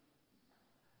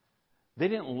 They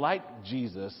didn't like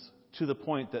Jesus to the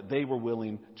point that they were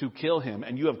willing to kill him.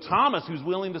 And you have Thomas who's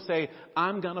willing to say,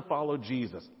 I'm going to follow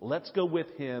Jesus. Let's go with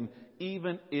him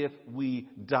even if we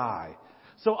die.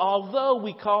 So although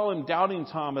we call him Doubting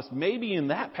Thomas, maybe in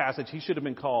that passage he should have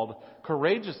been called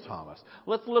Courageous Thomas.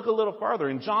 Let's look a little farther.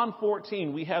 In John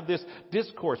 14, we have this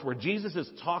discourse where Jesus is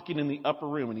talking in the upper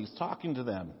room and he's talking to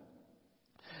them.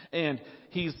 And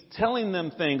he's telling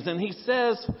them things, and he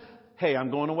says, hey, I'm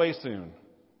going away soon.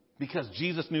 Because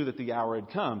Jesus knew that the hour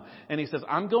had come. And he says,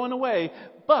 I'm going away,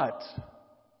 but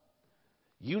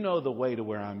you know the way to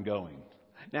where I'm going.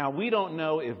 Now, we don't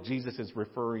know if Jesus is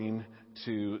referring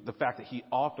to the fact that he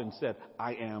often said,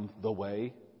 I am the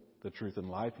way, the truth, and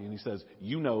life. And he says,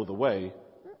 you know the way.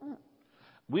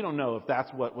 We don't know if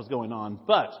that's what was going on,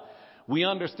 but we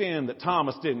understand that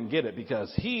Thomas didn't get it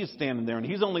because he's standing there and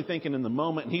he's only thinking in the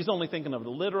moment and he's only thinking of the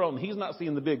literal and he's not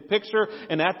seeing the big picture.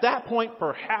 And at that point,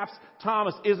 perhaps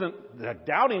Thomas isn't the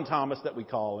doubting Thomas that we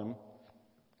call him,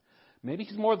 Maybe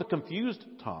he's more the confused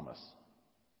Thomas.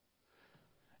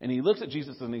 And he looks at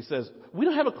Jesus and he says, we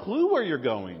don't have a clue where you're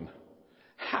going.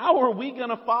 How are we going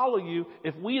to follow you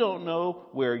if we don't know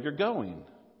where you're going?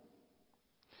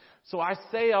 So I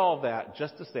say all that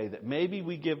just to say that maybe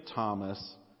we give Thomas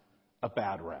a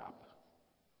bad rap.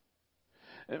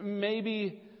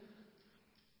 Maybe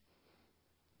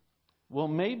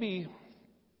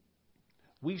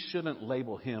we shouldn't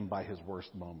label him by his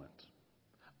worst moment.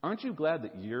 Aren't you glad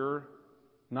that you're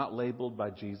not labeled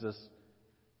by Jesus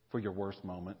for your worst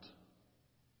moment?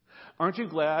 Aren't you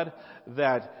glad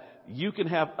that you can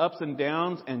have ups and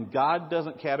downs and God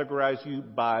doesn't categorize you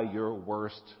by your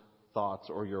worst thoughts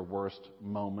or your worst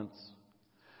moments?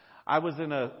 I was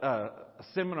in a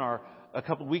seminar a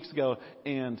couple weeks ago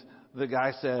and the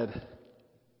guy said,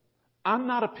 I'm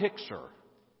not a picture.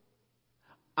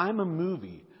 I'm a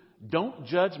movie. Don't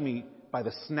judge me by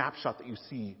the snapshot that you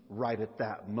see right at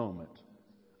that moment.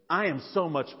 I am so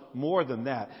much more than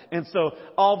that. And so,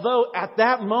 although at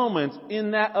that moment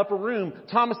in that upper room,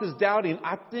 Thomas is doubting,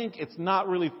 I think it's not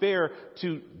really fair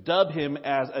to dub him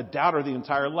as a doubter the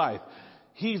entire life.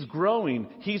 He's growing.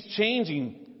 He's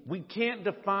changing. We can't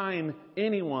define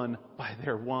anyone by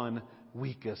their one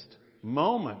weakest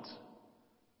moment.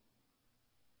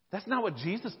 That's not what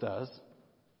Jesus does.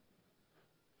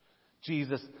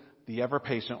 Jesus, the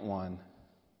ever-patient one,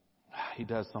 he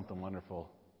does something wonderful.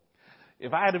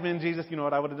 If I had been Jesus, you know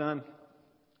what I would have done?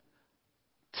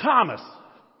 Thomas,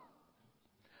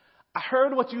 I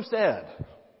heard what you said.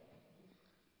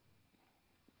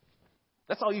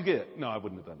 That's all you get. No, I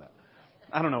wouldn't have done that.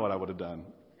 I don't know what I would have done.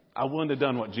 I wouldn't have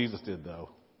done what Jesus did,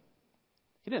 though.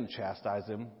 He didn't chastise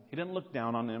him. He didn't look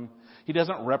down on him. He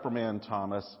doesn't reprimand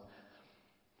Thomas.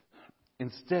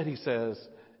 Instead, he says,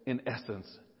 in essence,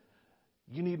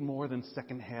 you need more than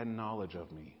secondhand knowledge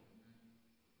of me.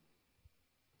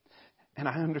 And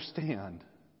I understand,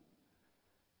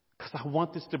 because I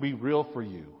want this to be real for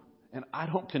you, and I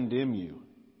don't condemn you.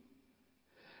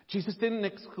 Jesus didn't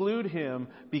exclude him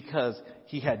because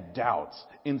he had doubts.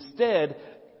 Instead,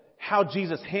 how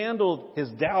Jesus handled his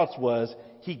doubts was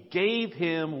he gave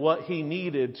him what he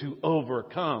needed to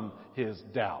overcome his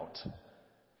doubt.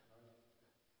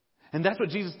 And that's what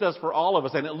Jesus does for all of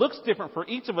us. And it looks different for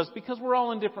each of us because we're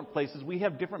all in different places. We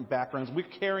have different backgrounds. We're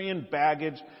carrying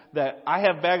baggage that I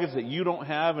have baggage that you don't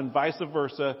have and vice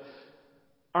versa.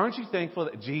 Aren't you thankful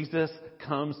that Jesus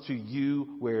comes to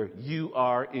you where you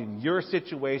are in your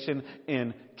situation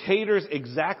and caters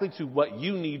exactly to what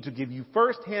you need to give you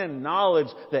firsthand knowledge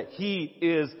that he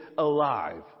is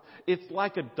alive? It's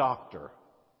like a doctor.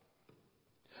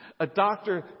 A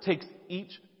doctor takes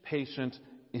each patient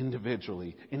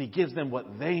individually, and he gives them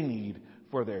what they need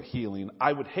for their healing.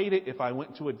 I would hate it if I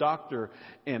went to a doctor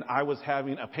and I was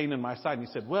having a pain in my side and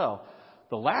he said, well,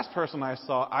 the last person I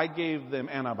saw, I gave them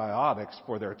antibiotics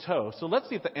for their toe, so let's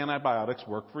see if the antibiotics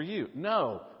work for you.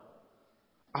 No.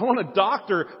 I want a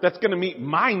doctor that's going to meet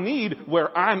my need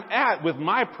where I'm at with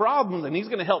my problems, and he's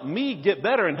going to help me get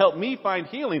better and help me find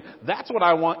healing. That's what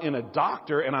I want in a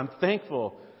doctor, and I'm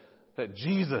thankful that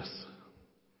Jesus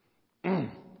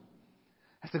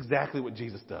that's exactly what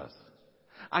Jesus does.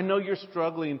 I know you're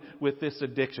struggling with this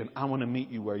addiction. I want to meet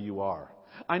you where you are.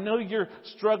 I know you're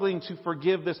struggling to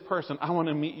forgive this person. I want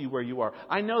to meet you where you are.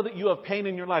 I know that you have pain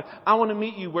in your life. I want to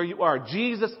meet you where you are.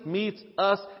 Jesus meets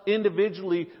us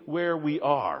individually where we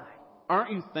are.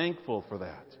 Aren't you thankful for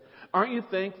that? Aren't you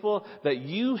thankful that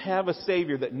you have a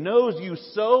Savior that knows you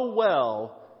so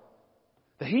well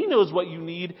that he knows what you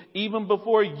need even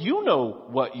before you know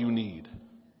what you need?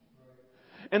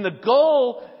 And the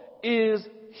goal is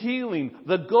healing.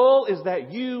 The goal is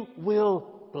that you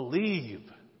will believe.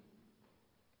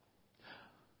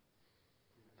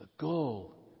 The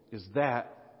goal is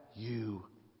that you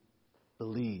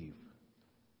believe.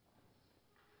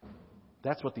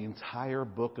 That's what the entire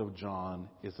book of John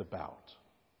is about.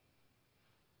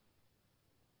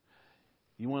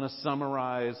 You want to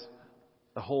summarize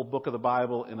the whole book of the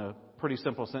Bible in a pretty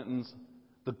simple sentence?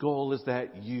 The goal is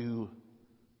that you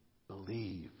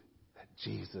believe that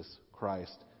Jesus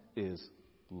Christ is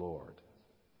Lord.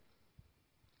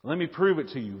 Let me prove it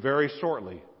to you very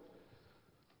shortly.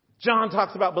 John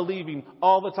talks about believing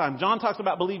all the time. John talks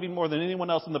about believing more than anyone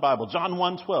else in the Bible. John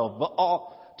 1:12. But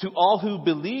to all who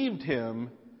believed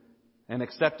him and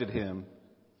accepted him,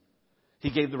 he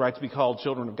gave the right to be called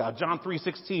children of God. John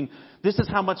 3:16. This is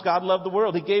how much God loved the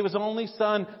world. He gave his only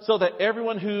Son so that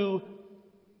everyone who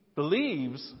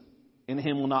believes in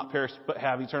him will not perish but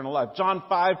have eternal life. John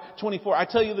 5:24. I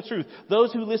tell you the truth.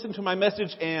 Those who listen to my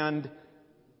message and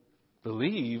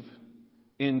believe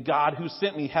in God who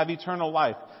sent me have eternal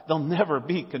life. They'll never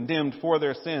be condemned for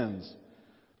their sins.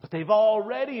 But they've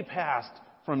already passed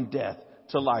from death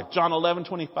to life. John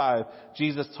 11:25,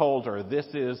 Jesus told her, this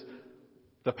is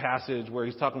the passage where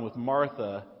he's talking with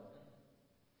Martha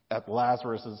at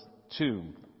Lazarus'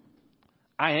 tomb.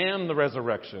 I am the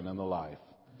resurrection and the life.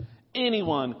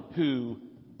 Anyone who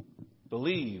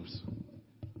believes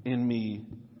in me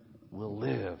will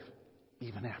live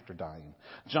even after dying.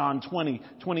 John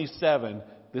 20:27,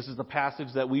 this is the passage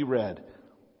that we read.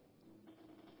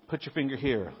 Put your finger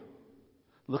here.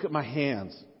 Look at my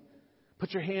hands.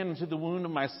 Put your hand into the wound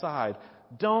of my side.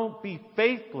 Don't be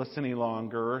faithless any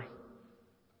longer.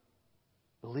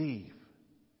 Believe.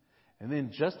 And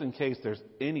then just in case there's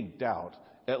any doubt,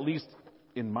 at least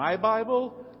in my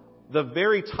Bible, the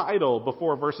very title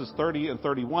before verses 30 and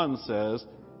 31 says,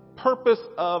 purpose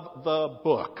of the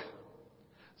book.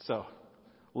 So,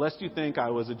 lest you think I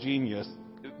was a genius,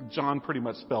 John pretty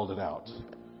much spelled it out.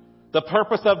 The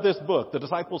purpose of this book. The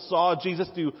disciples saw Jesus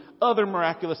do other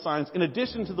miraculous signs in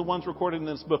addition to the ones recorded in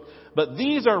this book. But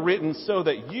these are written so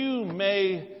that you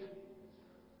may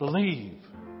believe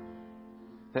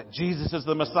that Jesus is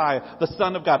the Messiah, the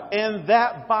Son of God, and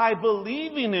that by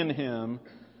believing in him,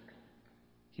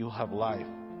 you will have life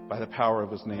by the power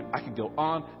of his name. I could go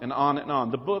on and on and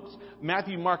on. The books,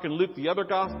 Matthew, Mark, and Luke, the other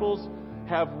Gospels,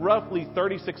 have roughly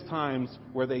 36 times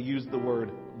where they use the word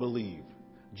believe.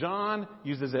 John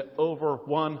uses it over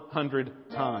 100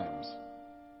 times.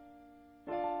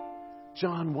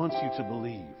 John wants you to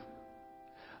believe.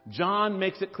 John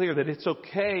makes it clear that it's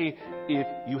okay if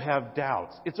you have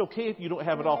doubts. It's okay if you don't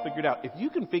have it all figured out. If you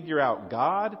can figure out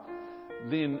God,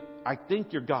 then I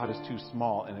think your God is too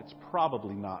small and it's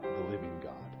probably not the living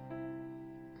God.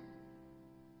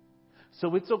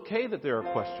 So it's okay that there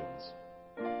are questions.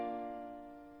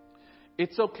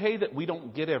 It's okay that we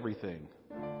don't get everything.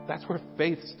 That's where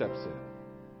faith steps in.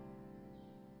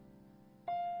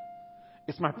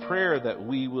 It's my prayer that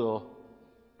we will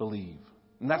believe.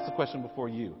 And that's the question before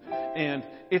you. And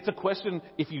it's a question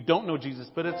if you don't know Jesus,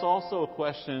 but it's also a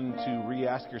question to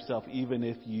re-ask yourself even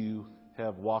if you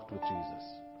have walked with Jesus.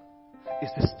 Is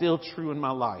this still true in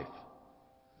my life?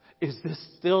 Is this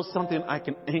still something I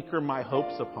can anchor my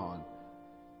hopes upon?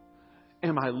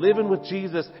 Am I living with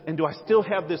Jesus, and do I still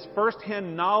have this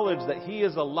firsthand knowledge that he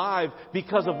is alive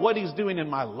because of what he's doing in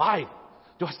my life?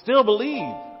 Do I still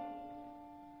believe?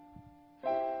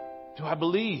 Do I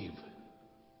believe?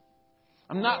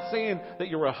 I'm not saying that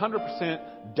you're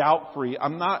 100% doubt-free.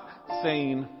 I'm not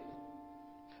saying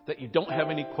that you don't have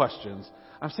any questions.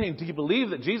 I'm saying, do you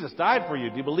believe that Jesus died for you?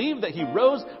 Do you believe that he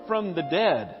rose from the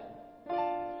dead?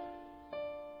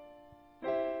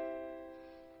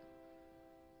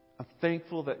 I'm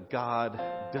thankful that God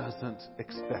doesn't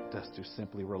expect us to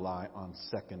simply rely on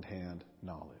secondhand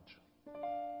knowledge.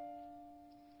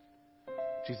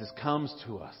 Jesus comes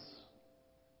to us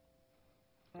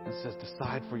and says,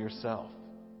 decide for yourself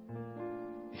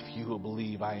if you will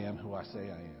believe I am who I say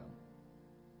I am.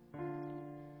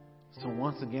 So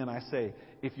once again, I say,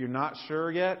 if you're not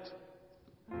sure yet,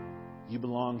 you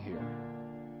belong here.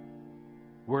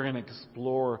 We're going to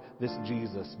explore this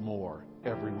Jesus more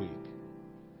every week.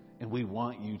 And we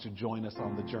want you to join us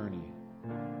on the journey.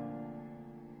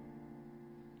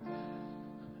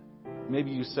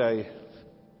 Maybe you say,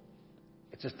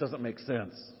 it just doesn't make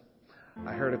sense.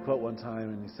 I heard a quote one time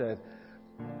and he said,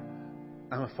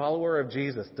 I'm a follower of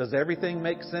Jesus. Does everything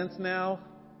make sense now?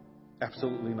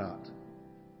 Absolutely not.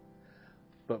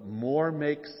 But more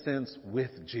makes sense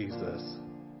with Jesus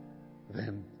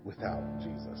than without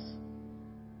Jesus.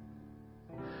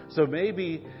 So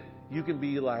maybe you can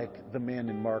be like the man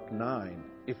in Mark 9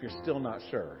 if you're still not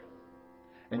sure.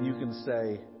 And you can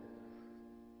say,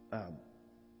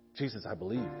 Jesus, I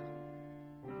believe.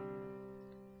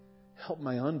 Help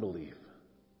my unbelief.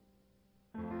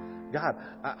 God,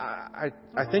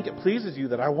 I think it pleases you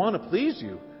that I want to please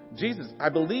you. Jesus, I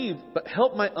believe, but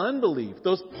help my unbelief.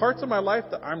 Those parts of my life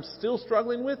that I'm still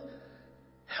struggling with,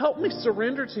 help me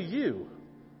surrender to you.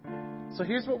 So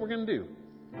here's what we're going to do.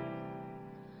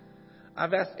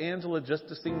 I've asked Angela just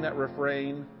to sing that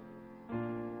refrain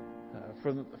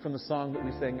from the song that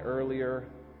we sang earlier.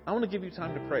 I want to give you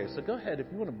time to pray. So go ahead. If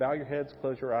you want to bow your heads,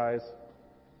 close your eyes.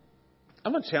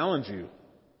 I'm going to challenge you.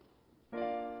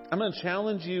 I'm going to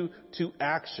challenge you to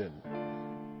action.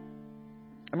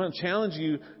 I'm going to challenge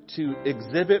you to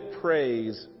exhibit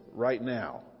praise right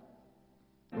now.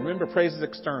 Remember, praise is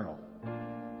external.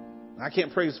 I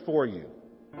can't praise for you.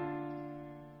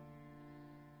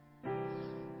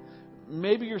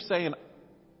 Maybe you're saying,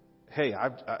 hey,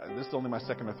 this is only my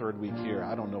second or third week here.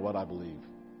 I don't know what I believe.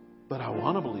 But I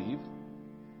want to believe.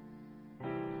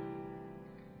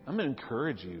 I'm going to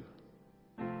encourage you.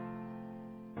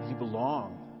 You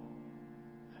belong.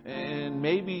 And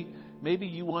maybe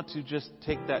you want to just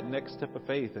take that next step of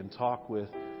faith and talk with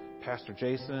Pastor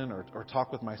Jason or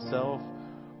talk with myself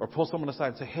or pull someone aside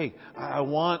and say, hey, I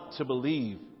want to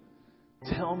believe.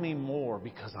 Tell me more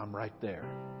because I'm right there.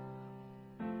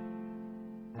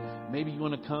 Maybe you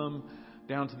want to come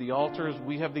down to the altars.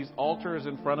 We have these altars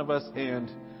in front of us,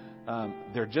 and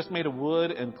they're just made of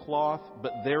wood and cloth,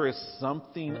 but there is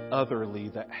something otherly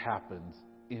that happens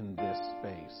in this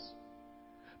space.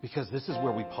 Because this is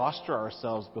where we posture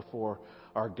ourselves before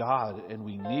our God and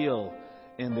we kneel.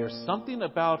 And there's something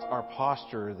about our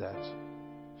posture that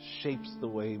shapes the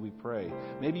way we pray.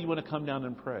 Maybe you want to come down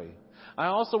and pray. I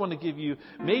also want to give you,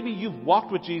 maybe you've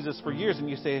walked with Jesus for years and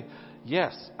you say,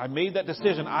 yes, I made that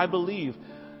decision. I believe.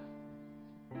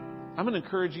 I'm going to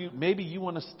encourage you. Maybe you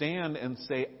want to stand and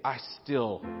say, I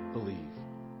still believe.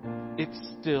 It's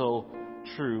still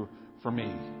true for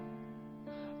me.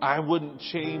 I wouldn't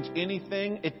change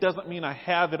anything. It doesn't mean I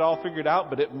have it all figured out,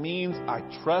 but it means I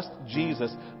trust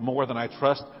Jesus more than I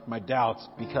trust my doubts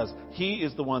because He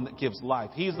is the one that gives life.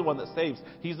 He's the one that saves.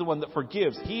 He's the one that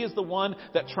forgives. He is the one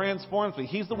that transforms me.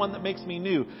 He's the one that makes me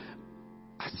new.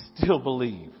 I still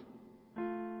believe.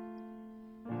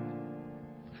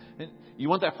 And you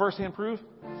want that firsthand proof?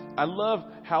 I love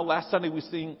how last Sunday we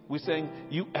sang,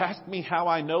 you ask me how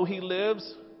I know He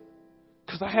lives.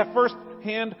 Because I have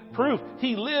first-hand proof.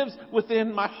 He lives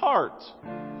within my heart.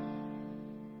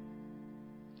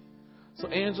 So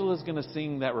Angela's going to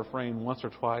sing that refrain once or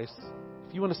twice.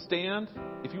 If you want to stand,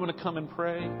 if you want to come and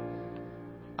pray,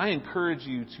 I encourage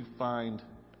you to find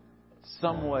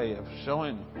some way of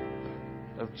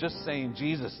just saying,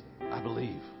 Jesus, I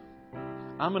believe.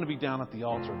 I'm going to be down at the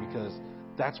altar because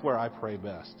that's where I pray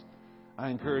best. I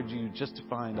encourage you just to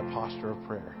find a posture of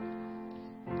prayer.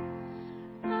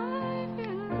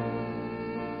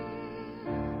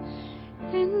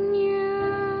 In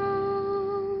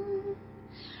you,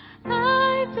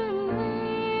 I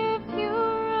believe you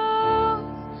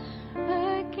rose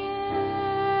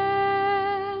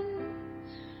again.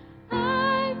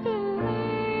 I believe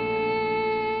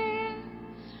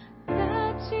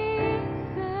that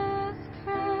Jesus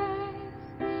Christ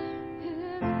is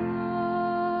Lord.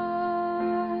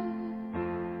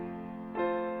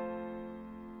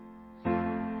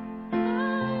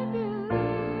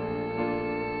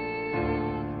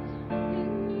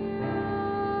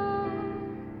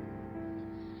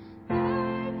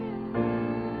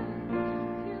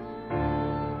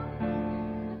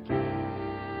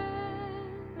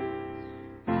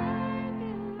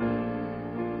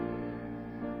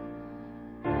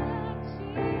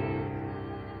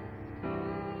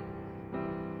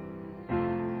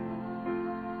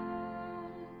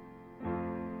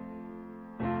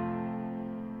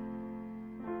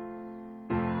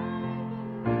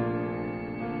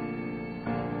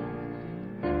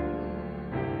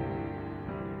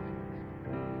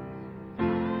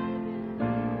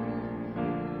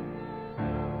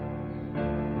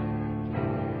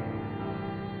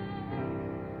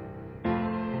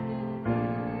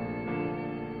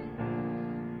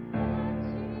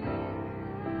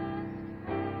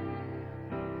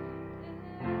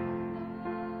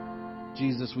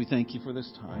 Jesus, we thank you for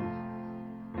this time.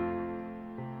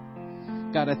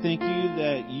 God, I thank you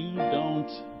that you don't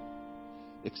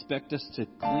expect us to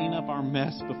clean up our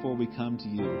mess before we come to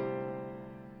you.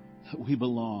 We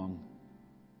belong.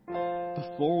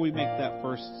 Before we make that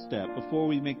first step, before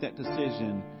we make that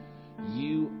decision,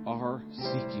 you are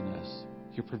seeking us.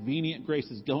 Your prevenient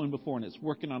grace is going before, and it's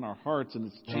working on our hearts, and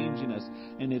it's changing us,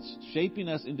 and it's shaping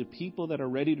us into people that are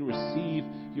ready to receive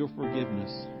your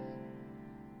forgiveness.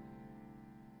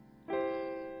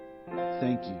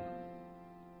 Thank you.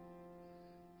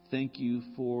 Thank you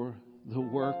for the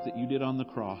work that you did on the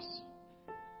cross.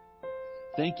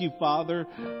 Thank you, Father,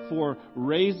 for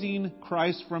raising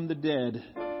Christ from the dead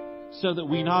so that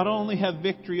we not only have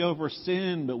victory over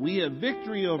sin, but we have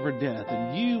victory over death.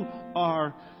 And you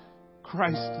are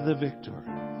Christ the victor.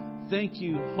 Thank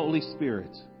you, Holy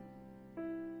Spirit.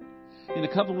 In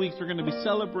a couple weeks, we're going to be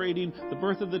celebrating the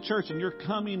birth of the church, and you're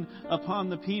coming upon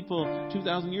the people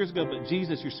 2,000 years ago. But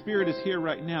Jesus, your Spirit is here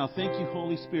right now. Thank you,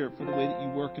 Holy Spirit, for the way that you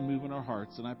work and move in our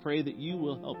hearts. And I pray that you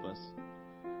will help us.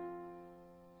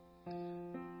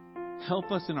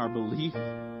 Help us in our belief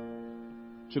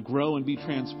to grow and be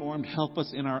transformed. Help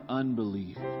us in our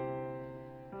unbelief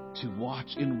to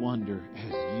watch and wonder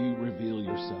as you reveal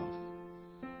yourself.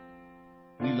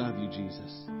 We love you,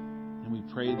 Jesus, and we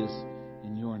pray this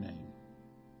in your name.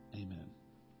 Amen.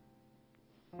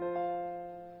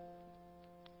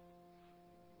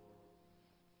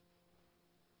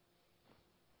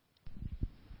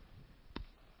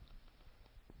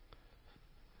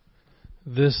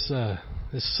 This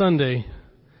Sunday,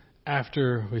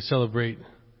 after we celebrate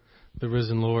the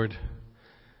risen Lord,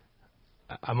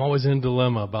 I'm always in a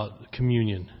dilemma about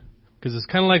communion. Because it's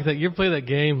kind of like that. You ever play that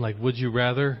game, like Would You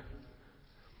Rather?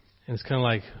 And it's kind of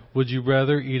like, would you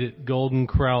rather eat at Golden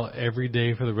Corral every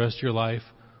day for the rest of your life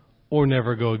or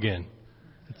never go again?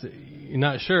 You're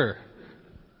not sure.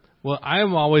 Well,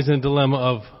 I'm always in a dilemma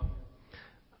of,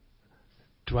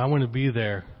 do I want to be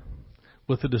there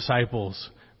with the disciples,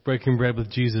 breaking bread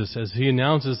with Jesus as he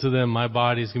announces to them, my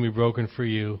body is going to be broken for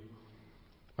you,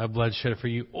 my blood shed for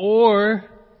you? Or,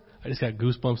 I just got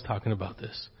goosebumps talking about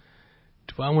this.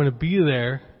 Do I want to be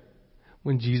there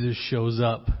when Jesus shows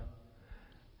up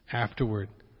afterward?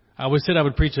 I always said I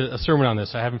would preach a sermon on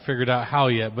this. I haven't figured out how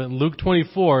yet. But Luke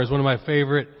 24 is one of my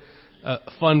favorite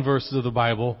fun verses of the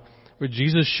Bible, where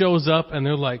Jesus shows up and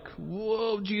they're like,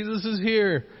 whoa, Jesus is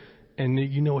here. And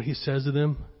you know what he says to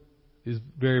them? These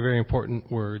very, very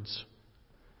important words.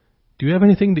 Do you have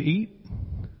anything to eat?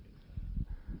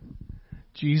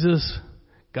 Jesus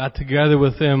got together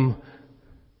with them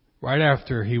right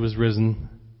after he was risen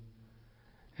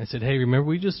and said, hey, remember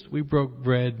we broke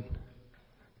bread,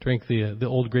 drank the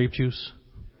old grape juice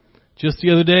just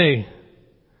the other day.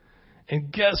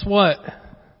 And guess what?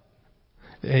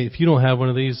 Hey, if you don't have one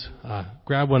of these,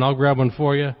 grab one. I'll grab one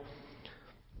for you.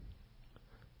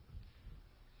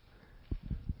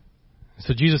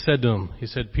 So Jesus said to him, he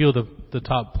said, peel the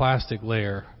top plastic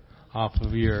layer off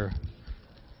of your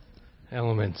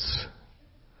elements.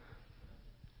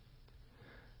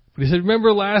 But he said,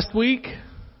 remember last week?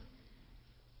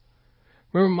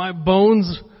 Remember my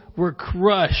bones were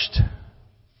crushed.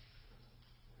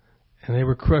 And they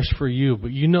were crushed for you.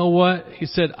 But you know what? He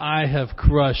said, I have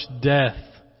crushed death.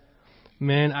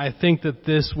 Man, I think that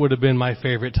this would have been my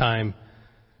favorite time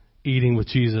eating with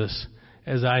Jesus,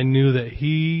 as I knew that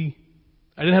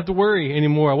I didn't have to worry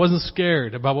anymore. I wasn't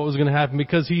scared about what was going to happen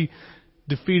because he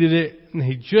defeated it, and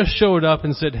he just showed up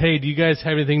and said, hey, do you guys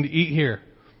have anything to eat here?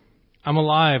 I'm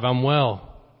alive. I'm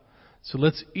well. So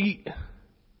let's eat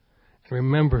and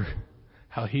remember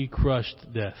how he crushed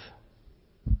death.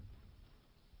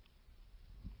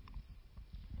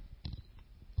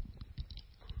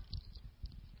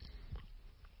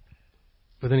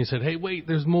 But then he said, hey, wait,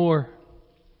 there's more.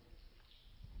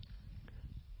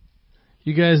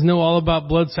 You guys know all about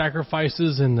blood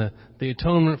sacrifices and the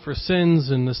atonement for sins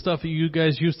and the stuff that you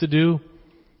guys used to do.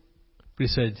 But he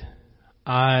said,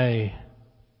 I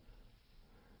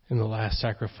am the last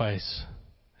sacrifice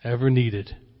ever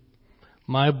needed.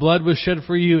 My blood was shed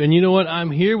for you. And you know what? I'm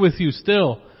here with you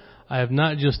still. I have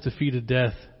not just defeated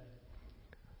death.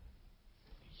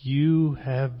 You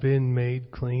have been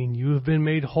made clean. You have been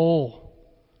made whole.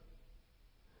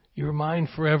 You're mine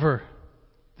forever.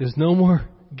 There's no more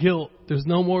guilt. There's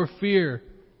no more fear.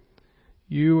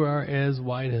 You are as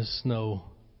white as snow.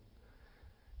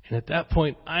 And at that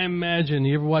point, I imagine,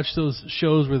 you ever watch those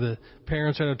shows where the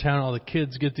parents are out of town, all the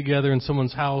kids get together in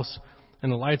someone's house,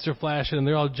 and the lights are flashing, and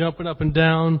they're all jumping up and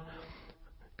down,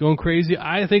 going crazy?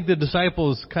 I think the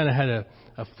disciples kind of had a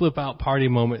flip-out party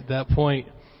moment at that point,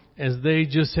 as they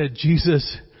just said,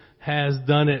 Jesus has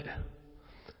done it.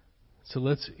 So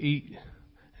let's eat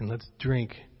and let's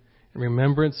drink in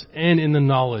remembrance and in the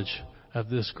knowledge of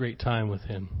this great time with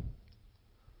him.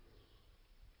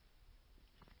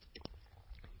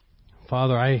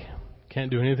 Father, I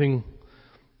can't do anything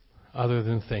other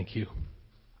than thank you.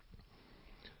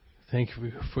 Thank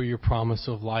you for your promise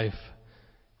of life,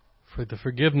 for the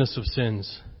forgiveness of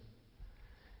sins,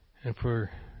 and for,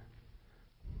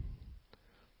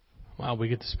 wow, we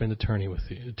get to spend eternity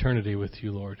with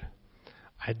you, Lord.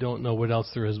 I don't know what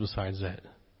else there is besides that.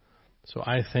 So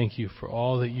I thank you for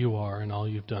all that you are and all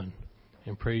you've done,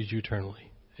 and praise you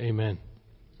eternally. Amen.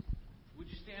 Would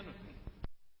you stand with me?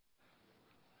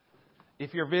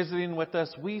 If you're visiting with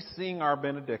us, we sing our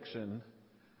benediction,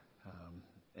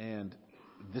 and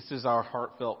this is our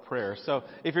heartfelt prayer. So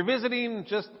if you're visiting,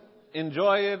 just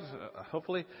enjoy it,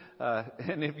 hopefully.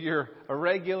 And if you're a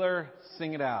regular,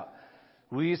 sing it out.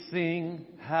 We sing,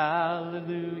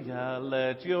 hallelujah,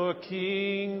 let your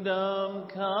kingdom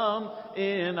come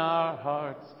in our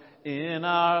hearts, in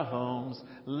our homes.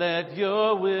 Let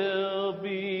your will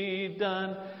be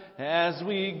done as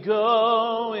we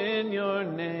go in your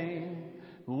name.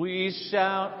 We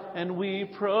shout and we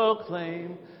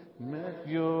proclaim, let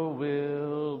your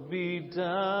will be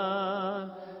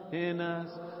done in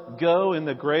us. Go in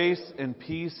the grace and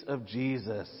peace of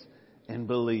Jesus and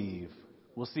believe.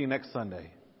 We'll see you next Sunday.